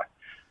Limbaugh.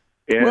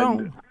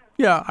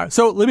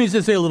 So let me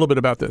just say a little bit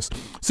about this.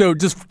 So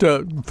just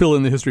to fill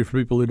in the history for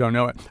people who don't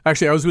know it.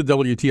 Actually, I was with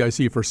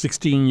WTIC for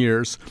 16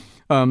 years.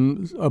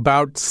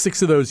 About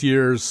 6 of those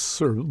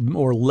years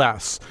or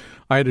less,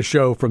 I had a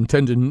show from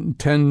 10 to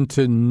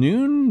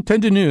noon,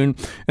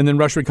 and then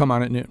Rush would come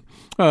on at noon.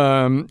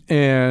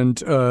 And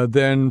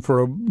then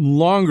for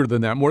longer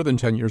than that, more than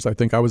 10 years, I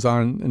think, I was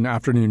on an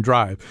afternoon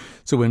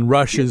drive. So when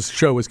Rush's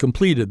show was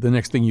completed, the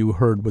next thing you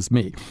heard was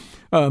me.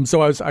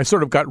 So I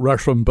sort of got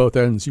Rush from both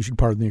ends, you should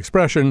pardon the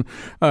expression.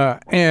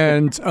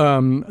 And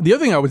the other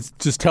thing I would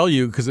just tell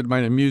you, because it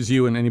might amuse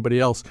you and anybody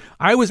else,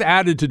 I was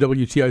added to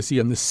WTIC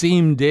on the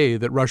same day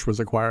that Rush was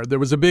acquired. There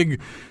was a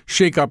big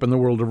shakeup in the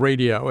world of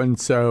radio, and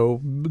so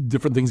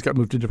different things got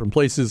moved to different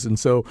places. And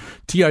so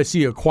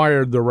TIC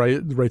acquired the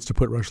rights to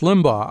put Rush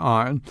Limbaugh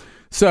on.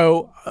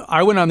 So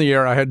I went on the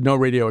air. I had no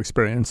radio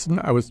experience.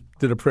 I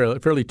did a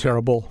fairly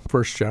terrible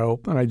first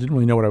show, and I didn't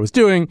really know what I was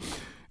doing.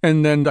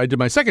 And then I did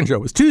my second show.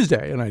 It was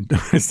Tuesday, and I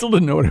still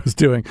didn't know what I was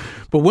doing.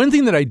 But one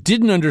thing that I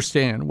didn't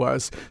understand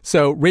was,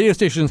 so radio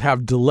stations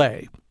have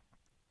delay.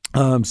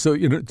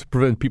 To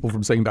prevent people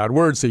from saying bad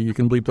words, so you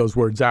can bleep those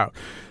words out.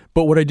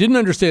 But what I didn't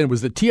understand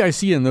was that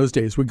TIC in those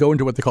days would go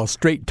into what they call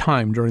straight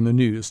time during the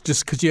news,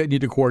 just because you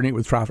need to coordinate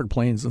with traffic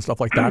planes and stuff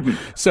like that.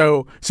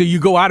 So you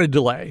go out of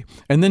delay,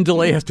 and then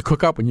delay has to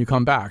cook up when you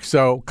come back.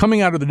 So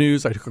coming out of the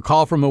news, I took a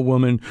call from a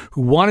woman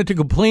who wanted to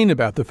complain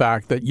about the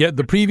fact that yet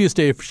the previous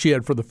day she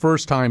had for the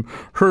first time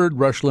heard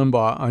Rush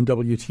Limbaugh on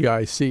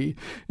WTIC.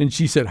 And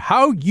she said,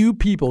 how you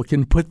people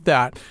can put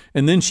that,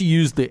 and then she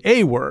used the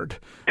A word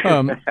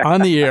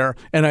on the air.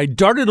 And I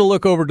darted to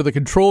look over to the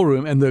control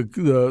room, and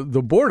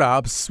the board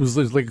ops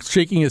was like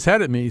shaking his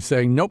head at me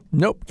saying,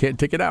 nope, can't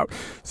take it out.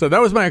 So that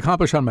was my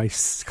accomplishment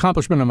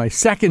on my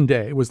second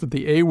day, was that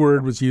the A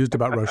word was used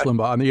about Rush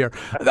Limbaugh on the air.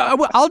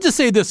 I'll just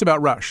say this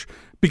about Rush,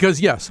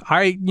 because yes,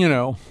 I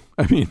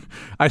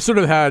sort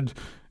of had,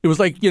 it was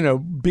like,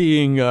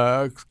 being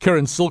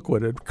Karen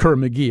Silkwood at Kerr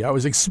McGee. I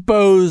was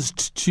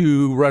exposed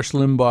to Rush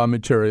Limbaugh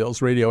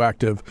materials,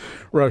 radioactive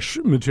Rush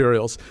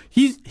materials.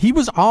 He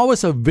was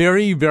always a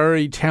very,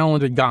 very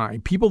talented guy.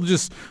 People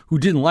who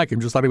didn't like him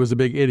just thought he was a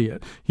big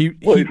idiot. He's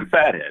a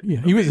fathead.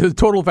 Yeah, he was a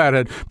total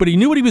fathead, but he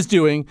knew what he was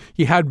doing.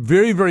 He had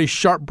very, very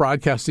sharp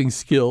broadcasting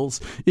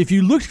skills. If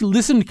you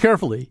listened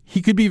carefully,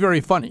 he could be very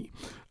funny.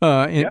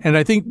 And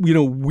I think,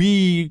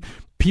 we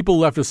people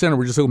left of center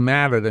were just so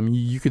mad at him.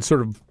 You could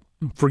sort of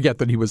forget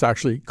that he was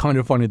actually kind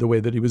of funny the way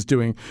that he was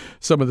doing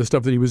some of the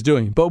stuff that he was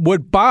doing. But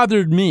what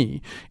bothered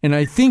me, and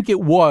I think it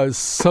was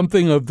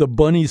something of the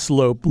bunny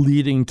slope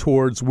leading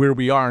towards where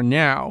we are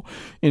now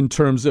in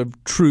terms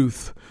of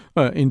truth,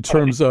 in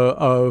terms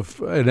of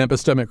an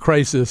epistemic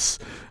crisis,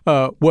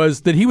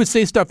 was that he would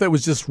say stuff that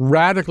was just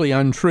radically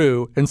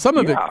untrue, and some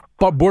of it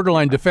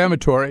borderline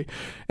defamatory.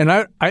 And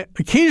I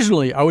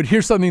occasionally I would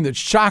hear something that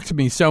shocked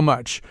me so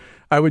much.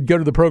 I would go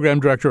to the program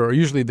director, or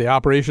usually the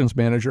operations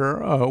manager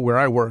where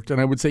I worked,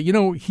 and I would say,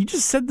 he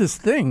just said this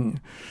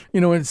thing,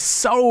 it's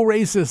so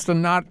racist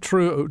and not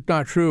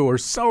true, or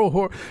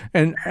so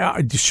and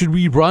should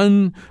we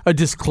run a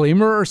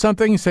disclaimer or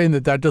something saying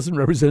that doesn't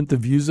represent the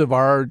views of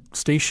our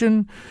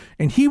station?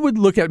 And he would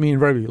look at me and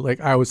very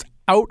like I was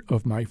out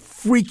of my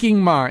freaking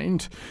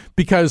mind,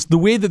 because the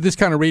way that this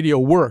kind of radio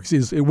works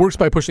is it works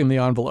by pushing the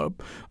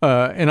envelope.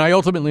 And I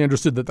ultimately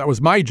understood that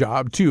was my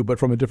job too, but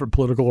from a different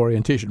political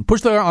orientation.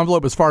 Push the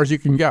envelope as far as you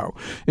can go.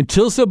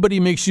 Until somebody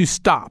makes you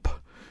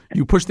stop,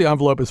 you push the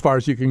envelope as far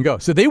as you can go.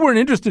 So they weren't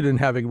interested in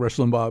having Rush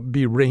Limbaugh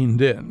be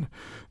reined in.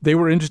 They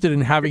were interested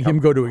in having him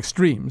go to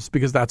extremes,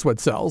 because that's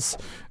what sells,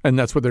 and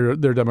that's what their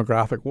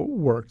demographic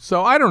worked.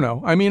 So I don't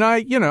know. I mean,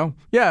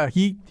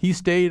 he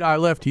stayed. I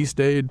left. He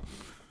stayed.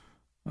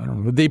 I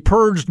don't know. They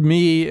purged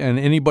me and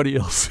anybody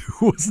else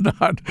who was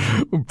not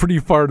pretty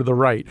far to the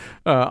right,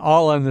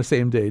 all on the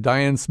same day.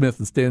 Diane Smith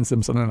and Stan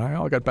Simpson and I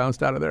all got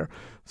bounced out of there.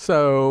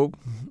 So,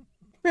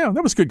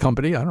 that was good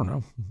company. I don't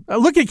know.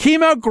 Look, it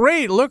came out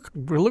great. Look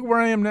where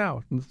I am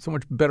now. So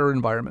much better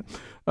environment.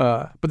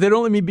 But they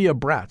don't let me be a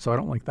brat, so I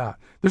don't like that.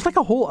 There's like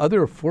a whole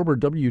other former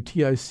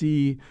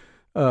WTIC.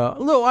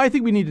 I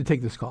think we need to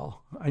take this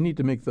call. I need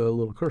to make the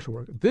little cursor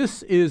work.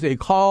 This is a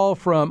call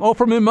from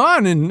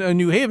Iman in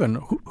New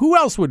Haven. Who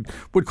else would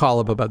call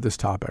up about this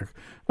topic?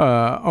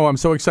 I'm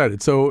so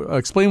excited. So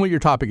explain what your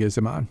topic is,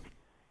 Iman.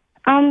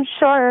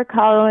 Sure,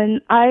 Colin.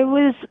 I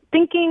was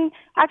thinking,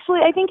 actually,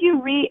 I think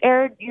you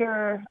re-aired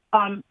your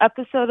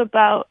episode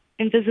about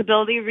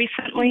invisibility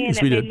recently, and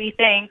it made me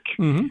think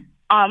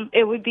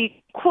it would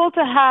be cool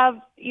to have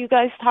you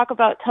guys talk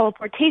about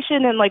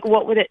teleportation and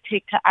what would it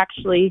take to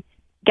actually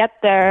get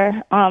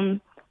there.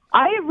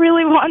 I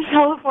really want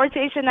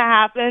teleportation to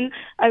happen.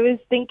 I was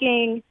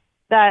thinking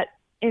that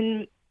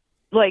in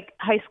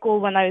high school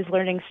when I was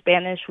learning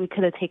Spanish, we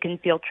could have taken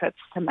field trips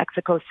to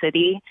Mexico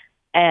City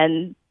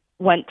and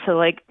went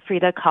to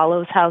Frida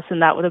Kahlo's house,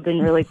 and that would have been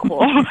really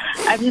cool.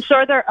 I'm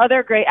sure there are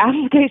other great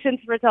applications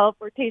for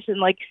teleportation,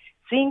 like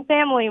seeing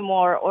family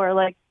more, or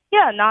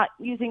not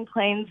using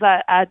planes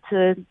that add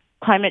to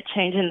climate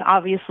change. And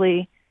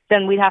obviously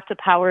then we'd have to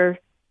power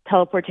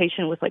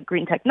teleportation with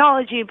green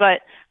technology,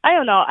 but I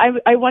don't know.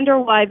 I wonder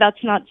why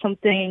that's not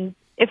something,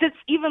 if it's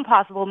even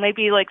possible.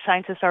 Maybe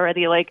scientists are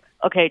already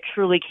okay,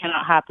 truly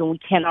cannot happen. We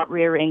cannot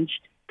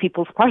rearrange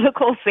people's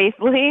particles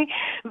safely,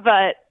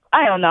 but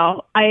I don't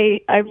know.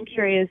 I'm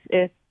curious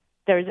if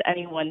there's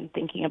anyone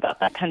thinking about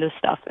that kind of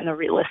stuff in a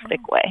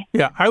realistic way.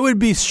 Yeah, I would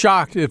be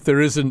shocked if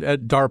there isn't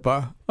at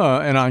DARPA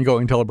an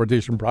ongoing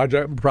teleportation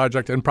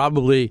project, and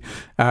probably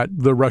at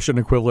the Russian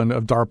equivalent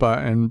of DARPA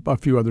and a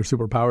few other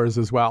superpowers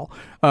as well.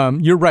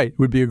 You're right. It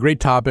would be a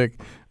great topic.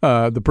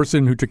 The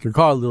person who took your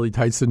call, Lily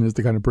Tyson, is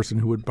the kind of person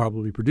who would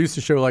probably produce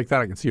a show like that.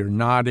 I can see her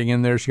nodding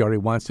in there. She already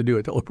wants to do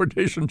a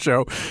teleportation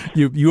show.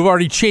 You've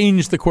already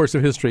changed the course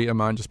of history,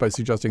 Iman, just by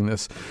suggesting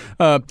this.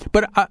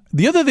 But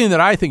the other thing that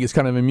I think is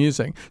kind of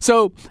amusing.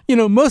 So,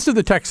 most of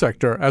the tech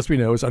sector, as we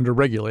know, is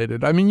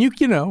underregulated. I mean,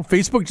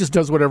 Facebook just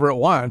does whatever it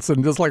wants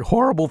and does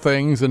horrible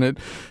things, and it,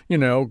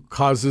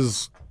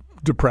 causes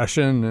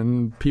depression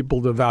and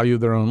people to value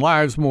their own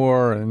lives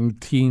more,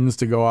 and teens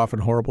to go off in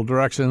horrible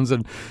directions.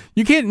 And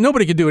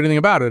nobody can do anything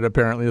about it,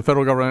 apparently. The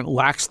federal government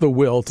lacks the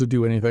will to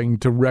do anything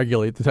to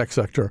regulate the tech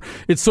sector.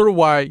 It's sort of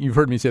why, you've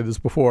heard me say this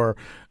before,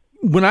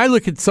 when I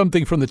look at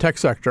something from the tech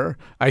sector,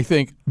 I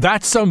think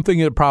that's something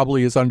that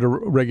probably is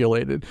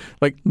under-regulated.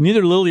 Like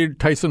neither Lily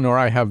Tyson nor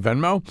I have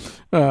Venmo,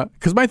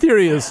 because my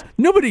theory is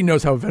nobody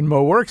knows how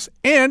Venmo works,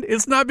 and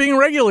it's not being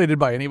regulated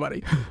by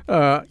anybody.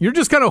 You're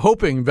just kind of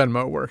hoping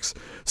Venmo works.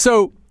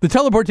 So the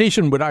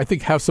teleportation would, I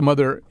think, have some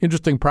other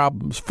interesting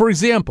problems. For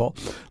example,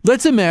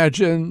 let's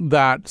imagine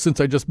that, since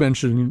I just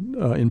mentioned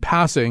in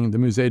passing the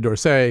Musée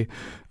d'Orsay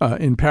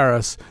in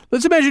Paris,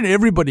 let's imagine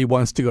everybody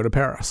wants to go to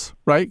Paris,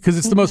 right? Because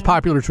it's the most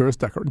popular tourist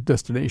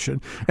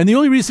destination. And the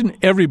only reason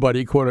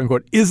everybody, quote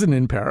unquote, isn't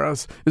in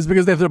Paris is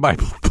because they have to buy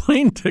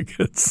plane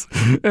tickets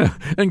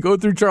and go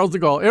through Charles de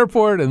Gaulle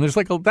Airport. And there's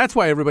that's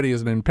why everybody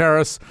isn't in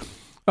Paris.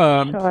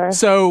 Sure.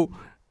 So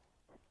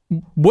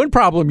one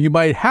problem you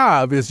might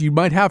have is you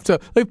might have to,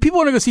 if people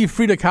want to go see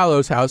Frida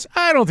Kahlo's house,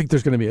 I don't think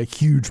there's going to be a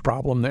huge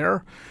problem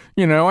there.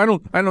 I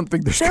don't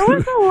think there's. There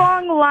was a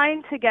long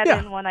line to get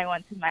in when I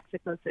went to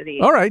Mexico City.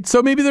 All right,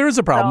 so maybe there is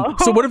a problem.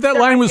 So what if that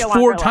line was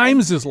 4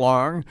 times as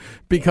long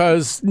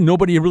because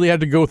nobody really had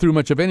to go through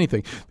much of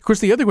anything? Of course,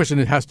 the other question,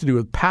 it has to do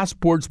with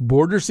passports,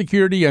 border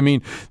security. I mean,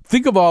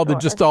 think of all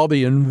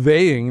the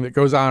inveighing that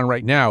goes on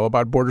right now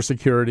about border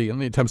security and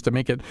the attempts to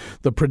make it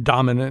the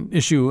predominant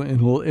issue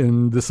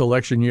in this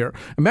election year.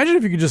 Imagine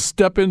if you could just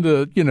step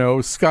into,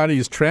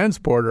 Scotty's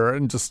transporter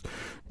and just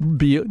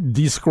be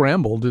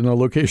descrambled in a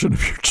location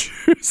of your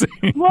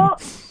choosing. Well,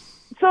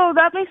 so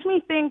that makes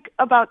me think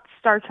about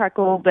Star Trek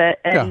a little bit,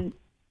 and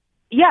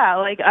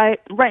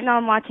right now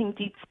I'm watching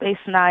Deep Space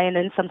Nine,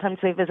 and sometimes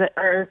they visit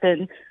Earth,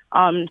 and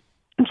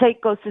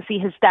Jake goes to see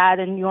his dad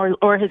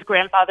or his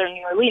grandfather in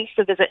New Orleans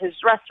to visit his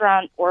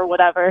restaurant or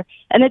whatever,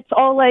 and it's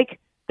all like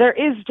there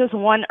is just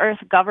one Earth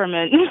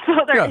government, so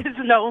there is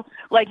no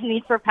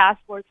need for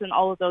passports and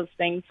all of those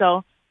things.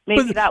 So.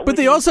 But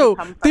they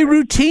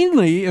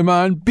routinely,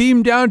 Iman,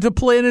 beam down to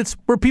planets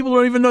where people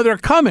don't even know they're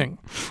coming.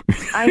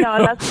 I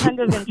know, that's kind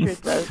of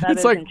intrusive.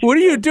 It's like, what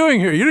are you doing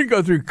here? You didn't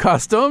go through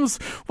customs.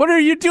 What are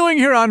you doing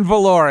here on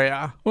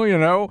Valoria?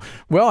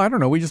 Well, I don't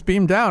know. We just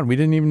beamed down. We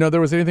didn't even know there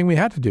was anything we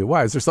had to do.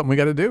 Why? Is there something we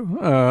got to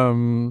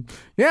do?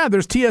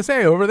 There's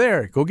TSA over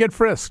there. Go get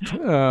frisked.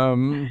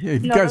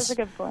 That's a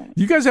good point.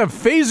 You guys have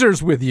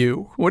phasers with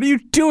you. What are you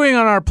doing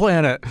on our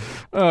planet?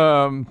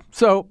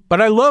 But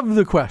I love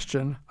the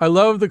question.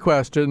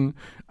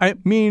 I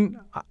mean,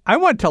 I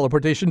want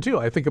teleportation too.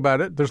 I think about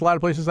it. There's a lot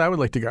of places I would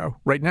like to go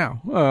right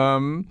now.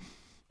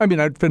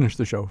 I'd finish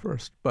the show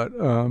first, but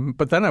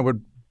then I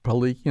would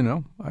probably,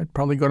 I'd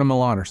probably go to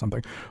Milan or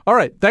something. All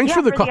right. Thanks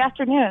for the call. For the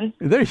afternoon.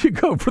 There you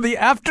go. For the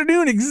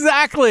afternoon.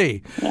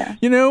 Exactly. Yeah.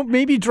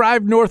 Maybe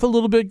drive north a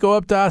little bit, go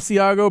up to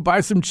Asiago,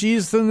 buy some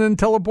cheese, and then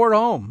teleport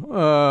home.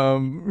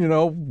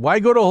 Why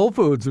go to Whole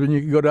Foods when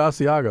you can go to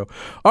Asiago?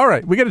 All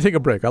right. We got to take a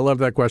break. I love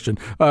that question.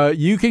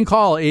 You can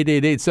call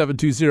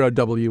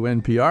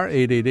 888-720-WNPR,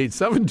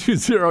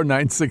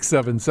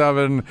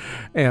 888-720-9677,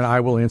 and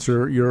I will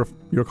answer your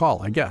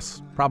call, I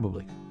guess.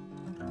 Probably.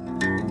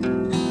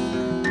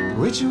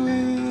 Which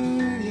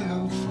will you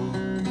hope for?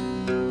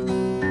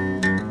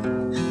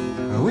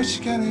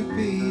 Which can it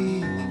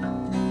be?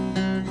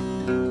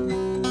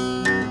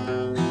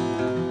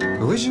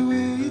 Which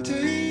will you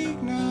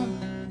take now?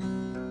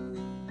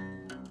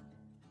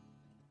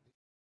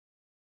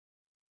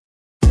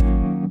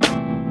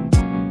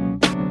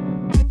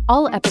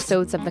 All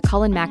episodes of The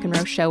Colin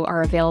McEnroe Show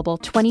are available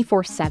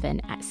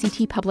 24/7 at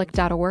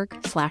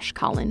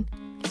ctpublic.org/Colin,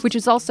 which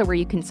is also where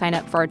you can sign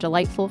up for our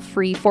delightful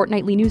free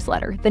fortnightly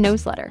newsletter, The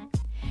Noseletter.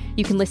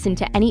 You can listen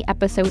to any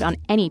episode on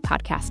any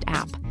podcast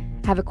app.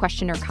 Have a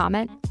question or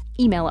comment?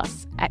 Email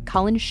us at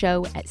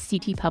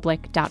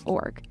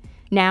colinshow@ctpublic.org.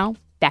 Now,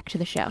 back to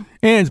the show.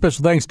 And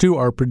special thanks to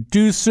our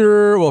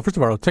producer. Well, first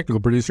of all, our technical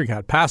producer,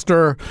 Kat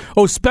Pastor.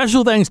 Oh,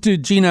 special thanks to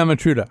Gina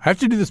Amatruda. I have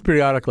to do this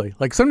periodically.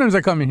 Sometimes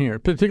I come in here,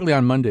 particularly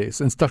on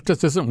Mondays, and stuff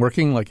just isn't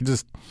working.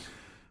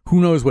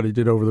 Who knows what it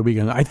did over the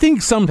weekend. I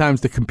think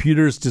sometimes the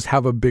computers just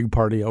have a big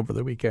party over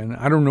the weekend.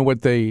 I don't know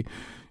whether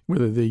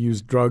they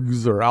use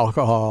drugs or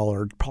alcohol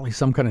or probably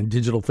some kind of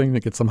digital thing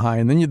that gets them high.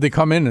 And then I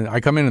come in and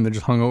they're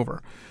just hungover.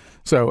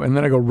 So, and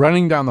then I go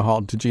running down the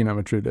hall to Gene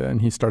Amatruda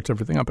and he starts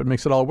everything up and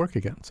makes it all work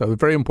again. So it's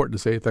very important to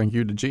say thank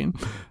you to Gene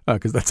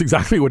because that's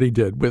exactly what he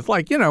did with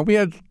we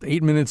had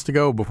 8 minutes to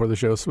go before the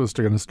show was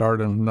going to start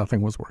and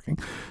nothing was working.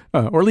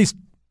 Or at least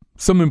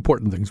some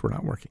important things were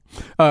not working.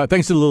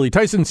 Thanks to Lily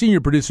Tyson, senior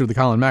producer of The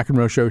Colin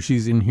McEnroe Show.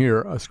 She's in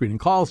here screening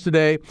calls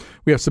today.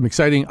 We have some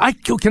exciting...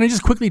 Can I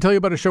just quickly tell you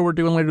about a show we're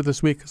doing later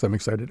this week? Because I'm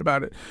excited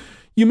about it.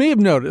 You may have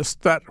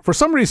noticed that for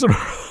some reason or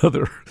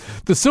other,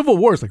 the Civil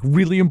War is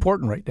really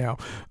important right now.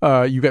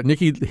 You got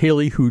Nikki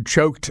Haley, who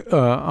choked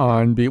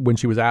when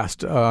she was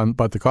asked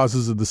about the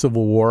causes of the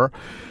Civil War.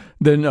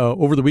 Then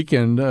over the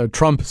weekend,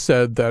 Trump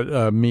said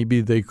that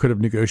maybe they could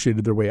have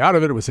negotiated their way out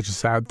of it. It was such a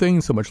sad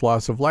thing, so much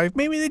loss of life.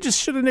 Maybe they just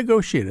should have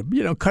negotiated,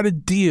 cut a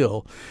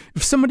deal.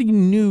 If somebody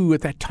knew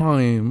at that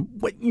time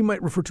what you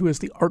might refer to as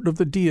the art of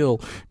the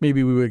deal,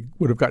 maybe we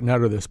would have gotten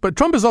out of this. But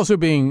Trump is also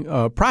being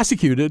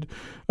prosecuted.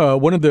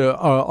 One of the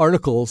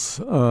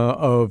articles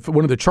of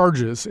one of the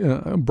charges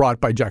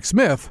brought by Jack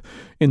Smith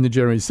in the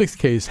January 6th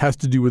case has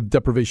to do with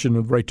deprivation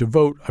of the right to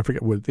vote. I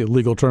forget what the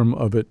legal term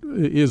of it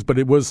is, but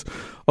it was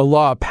a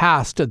law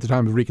passed at the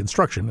time of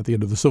Reconstruction at the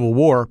end of the Civil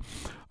War.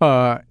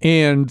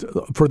 And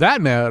for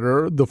that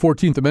matter, the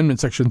 14th Amendment,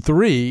 Section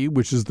 3,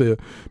 which is the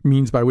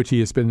means by which he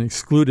has been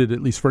excluded,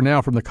 at least for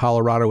now, from the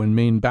Colorado and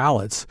Maine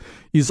ballots,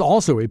 is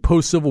also a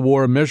post-Civil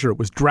War measure. It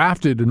was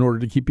drafted in order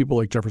to keep people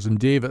like Jefferson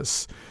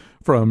Davis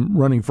from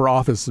running for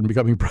office and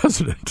becoming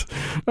president.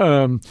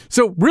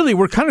 So really,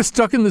 we're kind of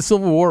stuck in the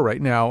Civil War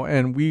right now,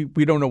 and we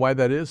don't know why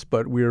that is,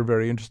 but we're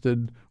very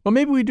interested. Well,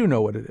 maybe we do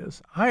know what it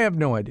is. I have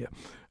no idea.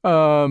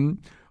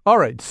 All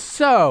right,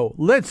 so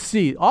let's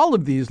see. All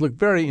of these look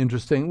very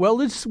interesting. Well,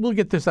 we'll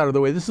get this out of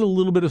the way. This is a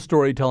little bit of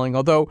storytelling,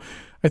 although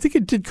I think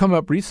it did come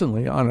up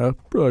recently on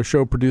a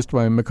show produced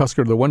by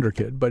McCusker the Wonder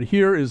Kid. But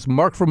here is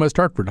Mark from West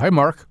Hartford. Hi,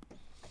 Mark.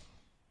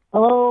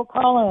 Hello,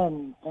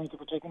 Colin. Thank you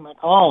for taking my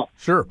call.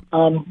 Sure.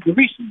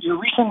 Your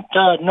recent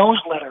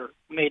nose letter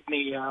made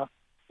me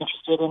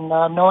interested in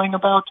knowing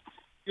about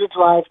your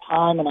drive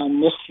time, and I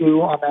miss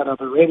you on that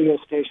other radio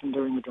station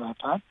during the drive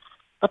time.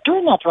 But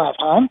during that drive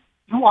time,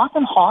 you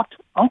often hawked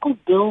Uncle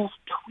Bill's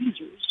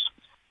tweezers.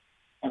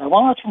 And I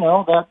want to let you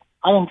know that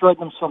I enjoyed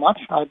them so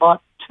much, I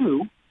bought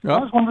two. I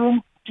was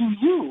wondering, do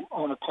you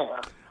own a pair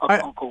of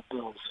Uncle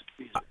Bill's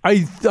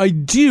tweezers? I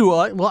do.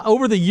 Well,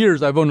 over the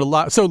years, I've owned a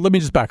lot. So let me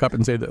just back up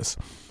and say this.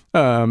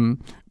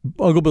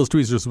 Uncle Bill's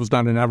Tweezers was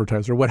not an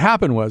advertiser. What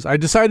happened was I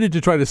decided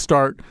to try to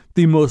start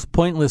the most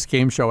pointless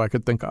game show I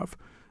could think of.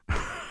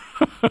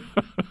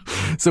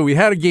 So we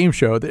had a game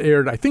show that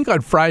aired, I think, on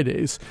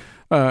Fridays.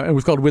 It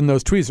was called Win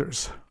Those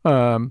Tweezers.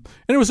 And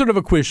it was sort of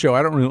a quiz show.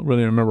 I don't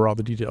really remember all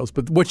the details.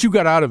 But what you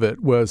got out of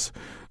it was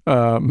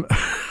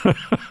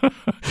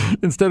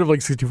instead of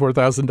like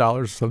 $64,000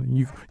 or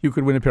something, you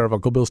could win a pair of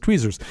Uncle Bill's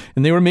Tweezers.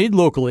 And they were made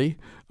locally,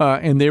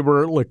 and they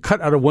were like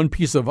cut out of one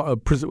piece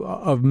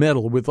of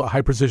metal with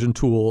high precision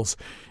tools.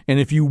 And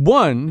if you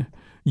won,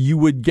 you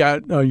would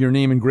get your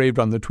name engraved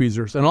on the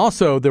tweezers. And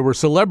also there were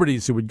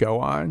celebrities who would go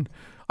on.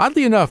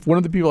 Oddly enough, one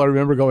of the people I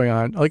remember going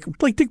on, like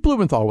Dick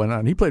Blumenthal went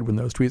on. He played Win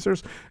Those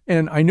Tweezers.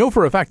 And I know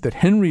for a fact that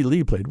Henry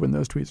Lee played Win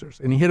Those Tweezers.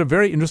 And he had a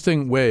very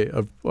interesting way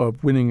of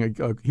winning.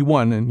 He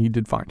won, and he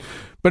did fine.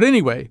 But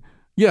anyway,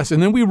 yes.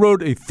 And then we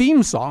wrote a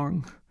theme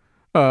song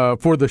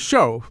for the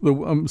show.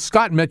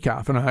 Scott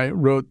Metcalf and I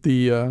wrote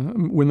the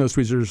Win Those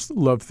Tweezers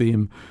love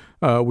theme,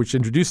 which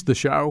introduced the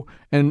show.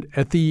 And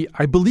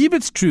I believe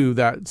it's true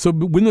that, so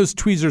Win Those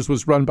Tweezers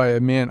was run by a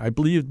man, I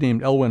believe,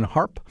 named Elwyn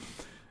Harp.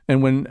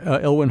 And when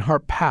Elwyn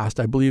Harp passed,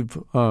 I believe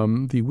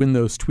the Win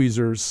Those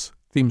Tweezers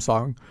theme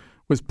song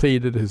was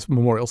played at his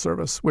memorial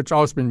service, which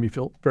always made me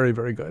feel very,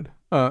 very good.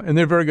 And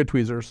they're very good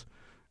tweezers.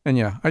 And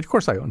yeah, of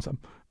course I own some.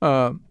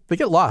 They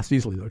get lost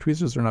easily, though.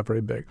 Tweezers are not very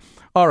big.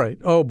 All right.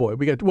 Oh, boy.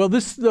 I don't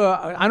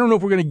know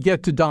if we're going to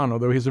get to Don,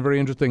 although he has a very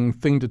interesting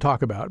thing to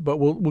talk about. But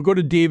we'll go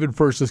to David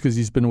first just because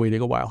he's been waiting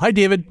a while. Hi,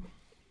 David.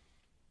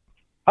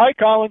 Hi,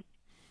 Colin.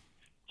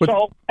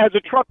 So, as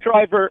a truck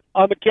driver,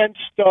 I'm against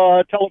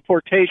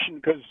teleportation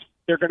because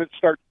they're going to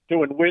start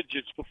doing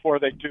widgets before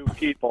they do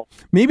people.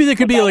 Maybe they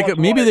could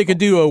they could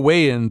do a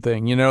weigh-in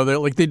thing,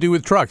 like they do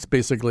with trucks.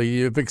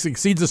 Basically, if it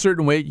exceeds a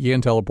certain weight, you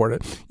can teleport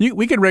it.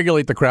 We can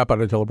regulate the crap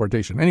out of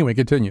teleportation. Anyway,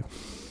 continue.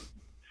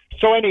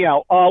 So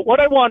anyhow,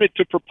 what I wanted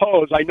to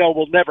propose, I know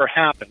will never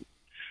happen,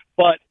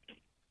 but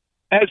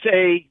as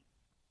a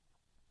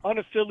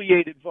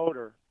unaffiliated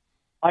voter,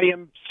 I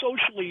am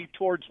socially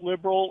towards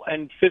liberal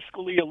and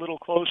fiscally a little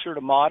closer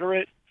to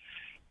moderate.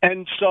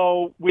 And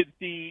so with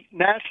the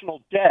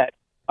national debt,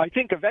 I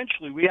think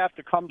eventually we have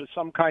to come to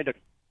some kind of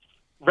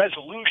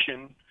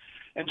resolution.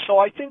 And so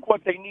I think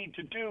what they need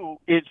to do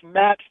is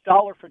match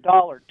dollar for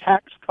dollar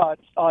tax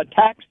cuts,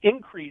 tax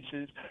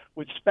increases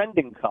with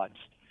spending cuts.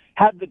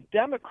 Have the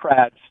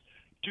Democrats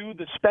do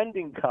the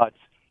spending cuts.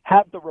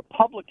 Have the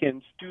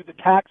Republicans do the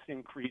tax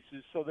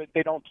increases so that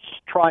they don't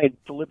try and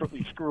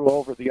deliberately screw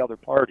over the other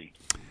party.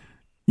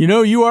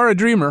 You are a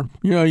dreamer.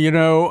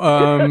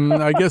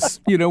 I guess,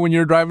 when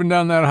you're driving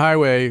down that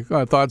highway,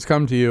 thoughts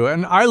come to you.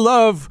 And I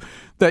love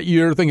that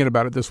you're thinking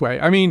about it this way.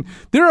 I mean,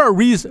 there are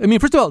reasons. I mean,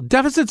 first of all,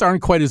 deficits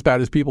aren't quite as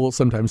bad as people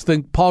sometimes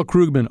think. Paul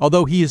Krugman,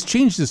 although he has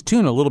changed his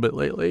tune a little bit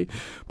lately,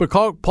 but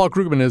Paul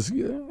Krugman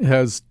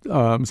has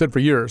said for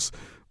years,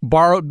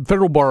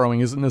 federal borrowing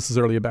isn't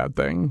necessarily a bad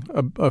thing.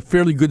 A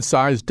fairly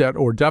good-sized debt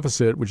or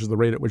deficit, which is the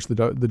rate at which the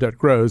debt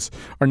grows,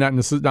 are not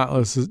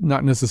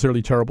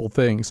necessarily terrible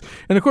things.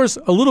 And of course,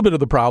 a little bit of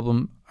the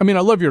problem. I mean, I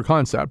love your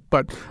concept,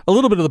 but a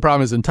little bit of the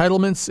problem is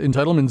entitlements.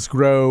 Entitlements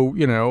grow,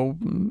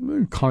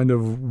 kind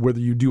of whether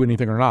you do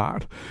anything or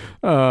not.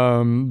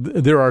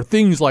 There are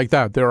things like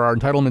that. There are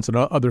entitlements and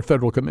other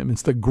federal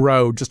commitments that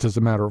grow just as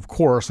a matter of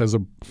course, as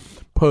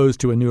opposed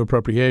to a new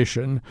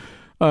appropriation.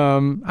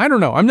 I don't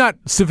know. I'm not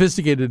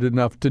sophisticated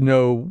enough to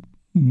know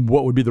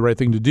what would be the right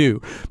thing to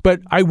do. But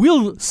I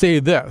will say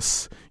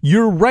this.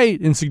 You're right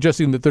in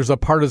suggesting that there's a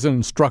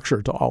partisan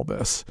structure to all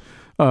this.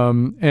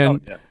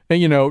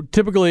 And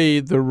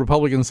typically the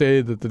Republicans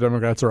say that the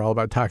Democrats are all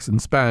about tax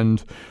and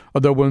spend.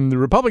 Although when the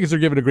Republicans are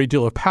given a great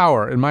deal of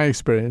power, in my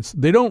experience,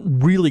 they don't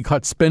really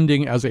cut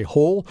spending as a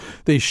whole.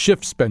 They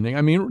shift spending.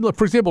 I mean, look,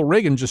 for example,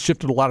 Reagan just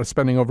shifted a lot of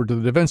spending over to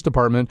the Defense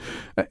Department,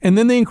 and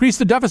then they increased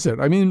the deficit.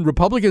 I mean,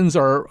 Republicans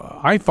are,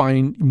 I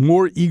find,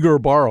 more eager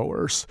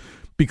borrowers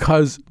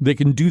because they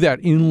can do that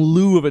in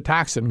lieu of a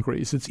tax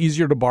increase. It's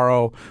easier to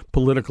borrow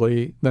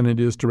politically than it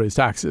is to raise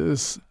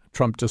taxes.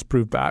 Trump just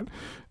proved that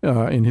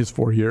in his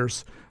 4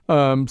 years.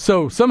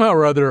 So somehow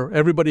or other,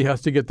 everybody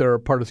has to get their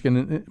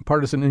partisan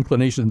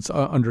inclinations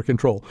under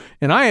control.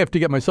 And I have to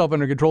get myself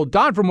under control.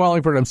 Don from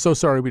Wallingford, I'm so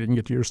sorry we didn't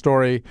get to your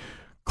story.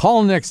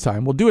 Call next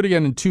time. We'll do it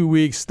again in 2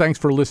 weeks. Thanks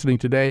for listening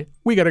today.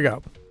 We got to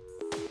go.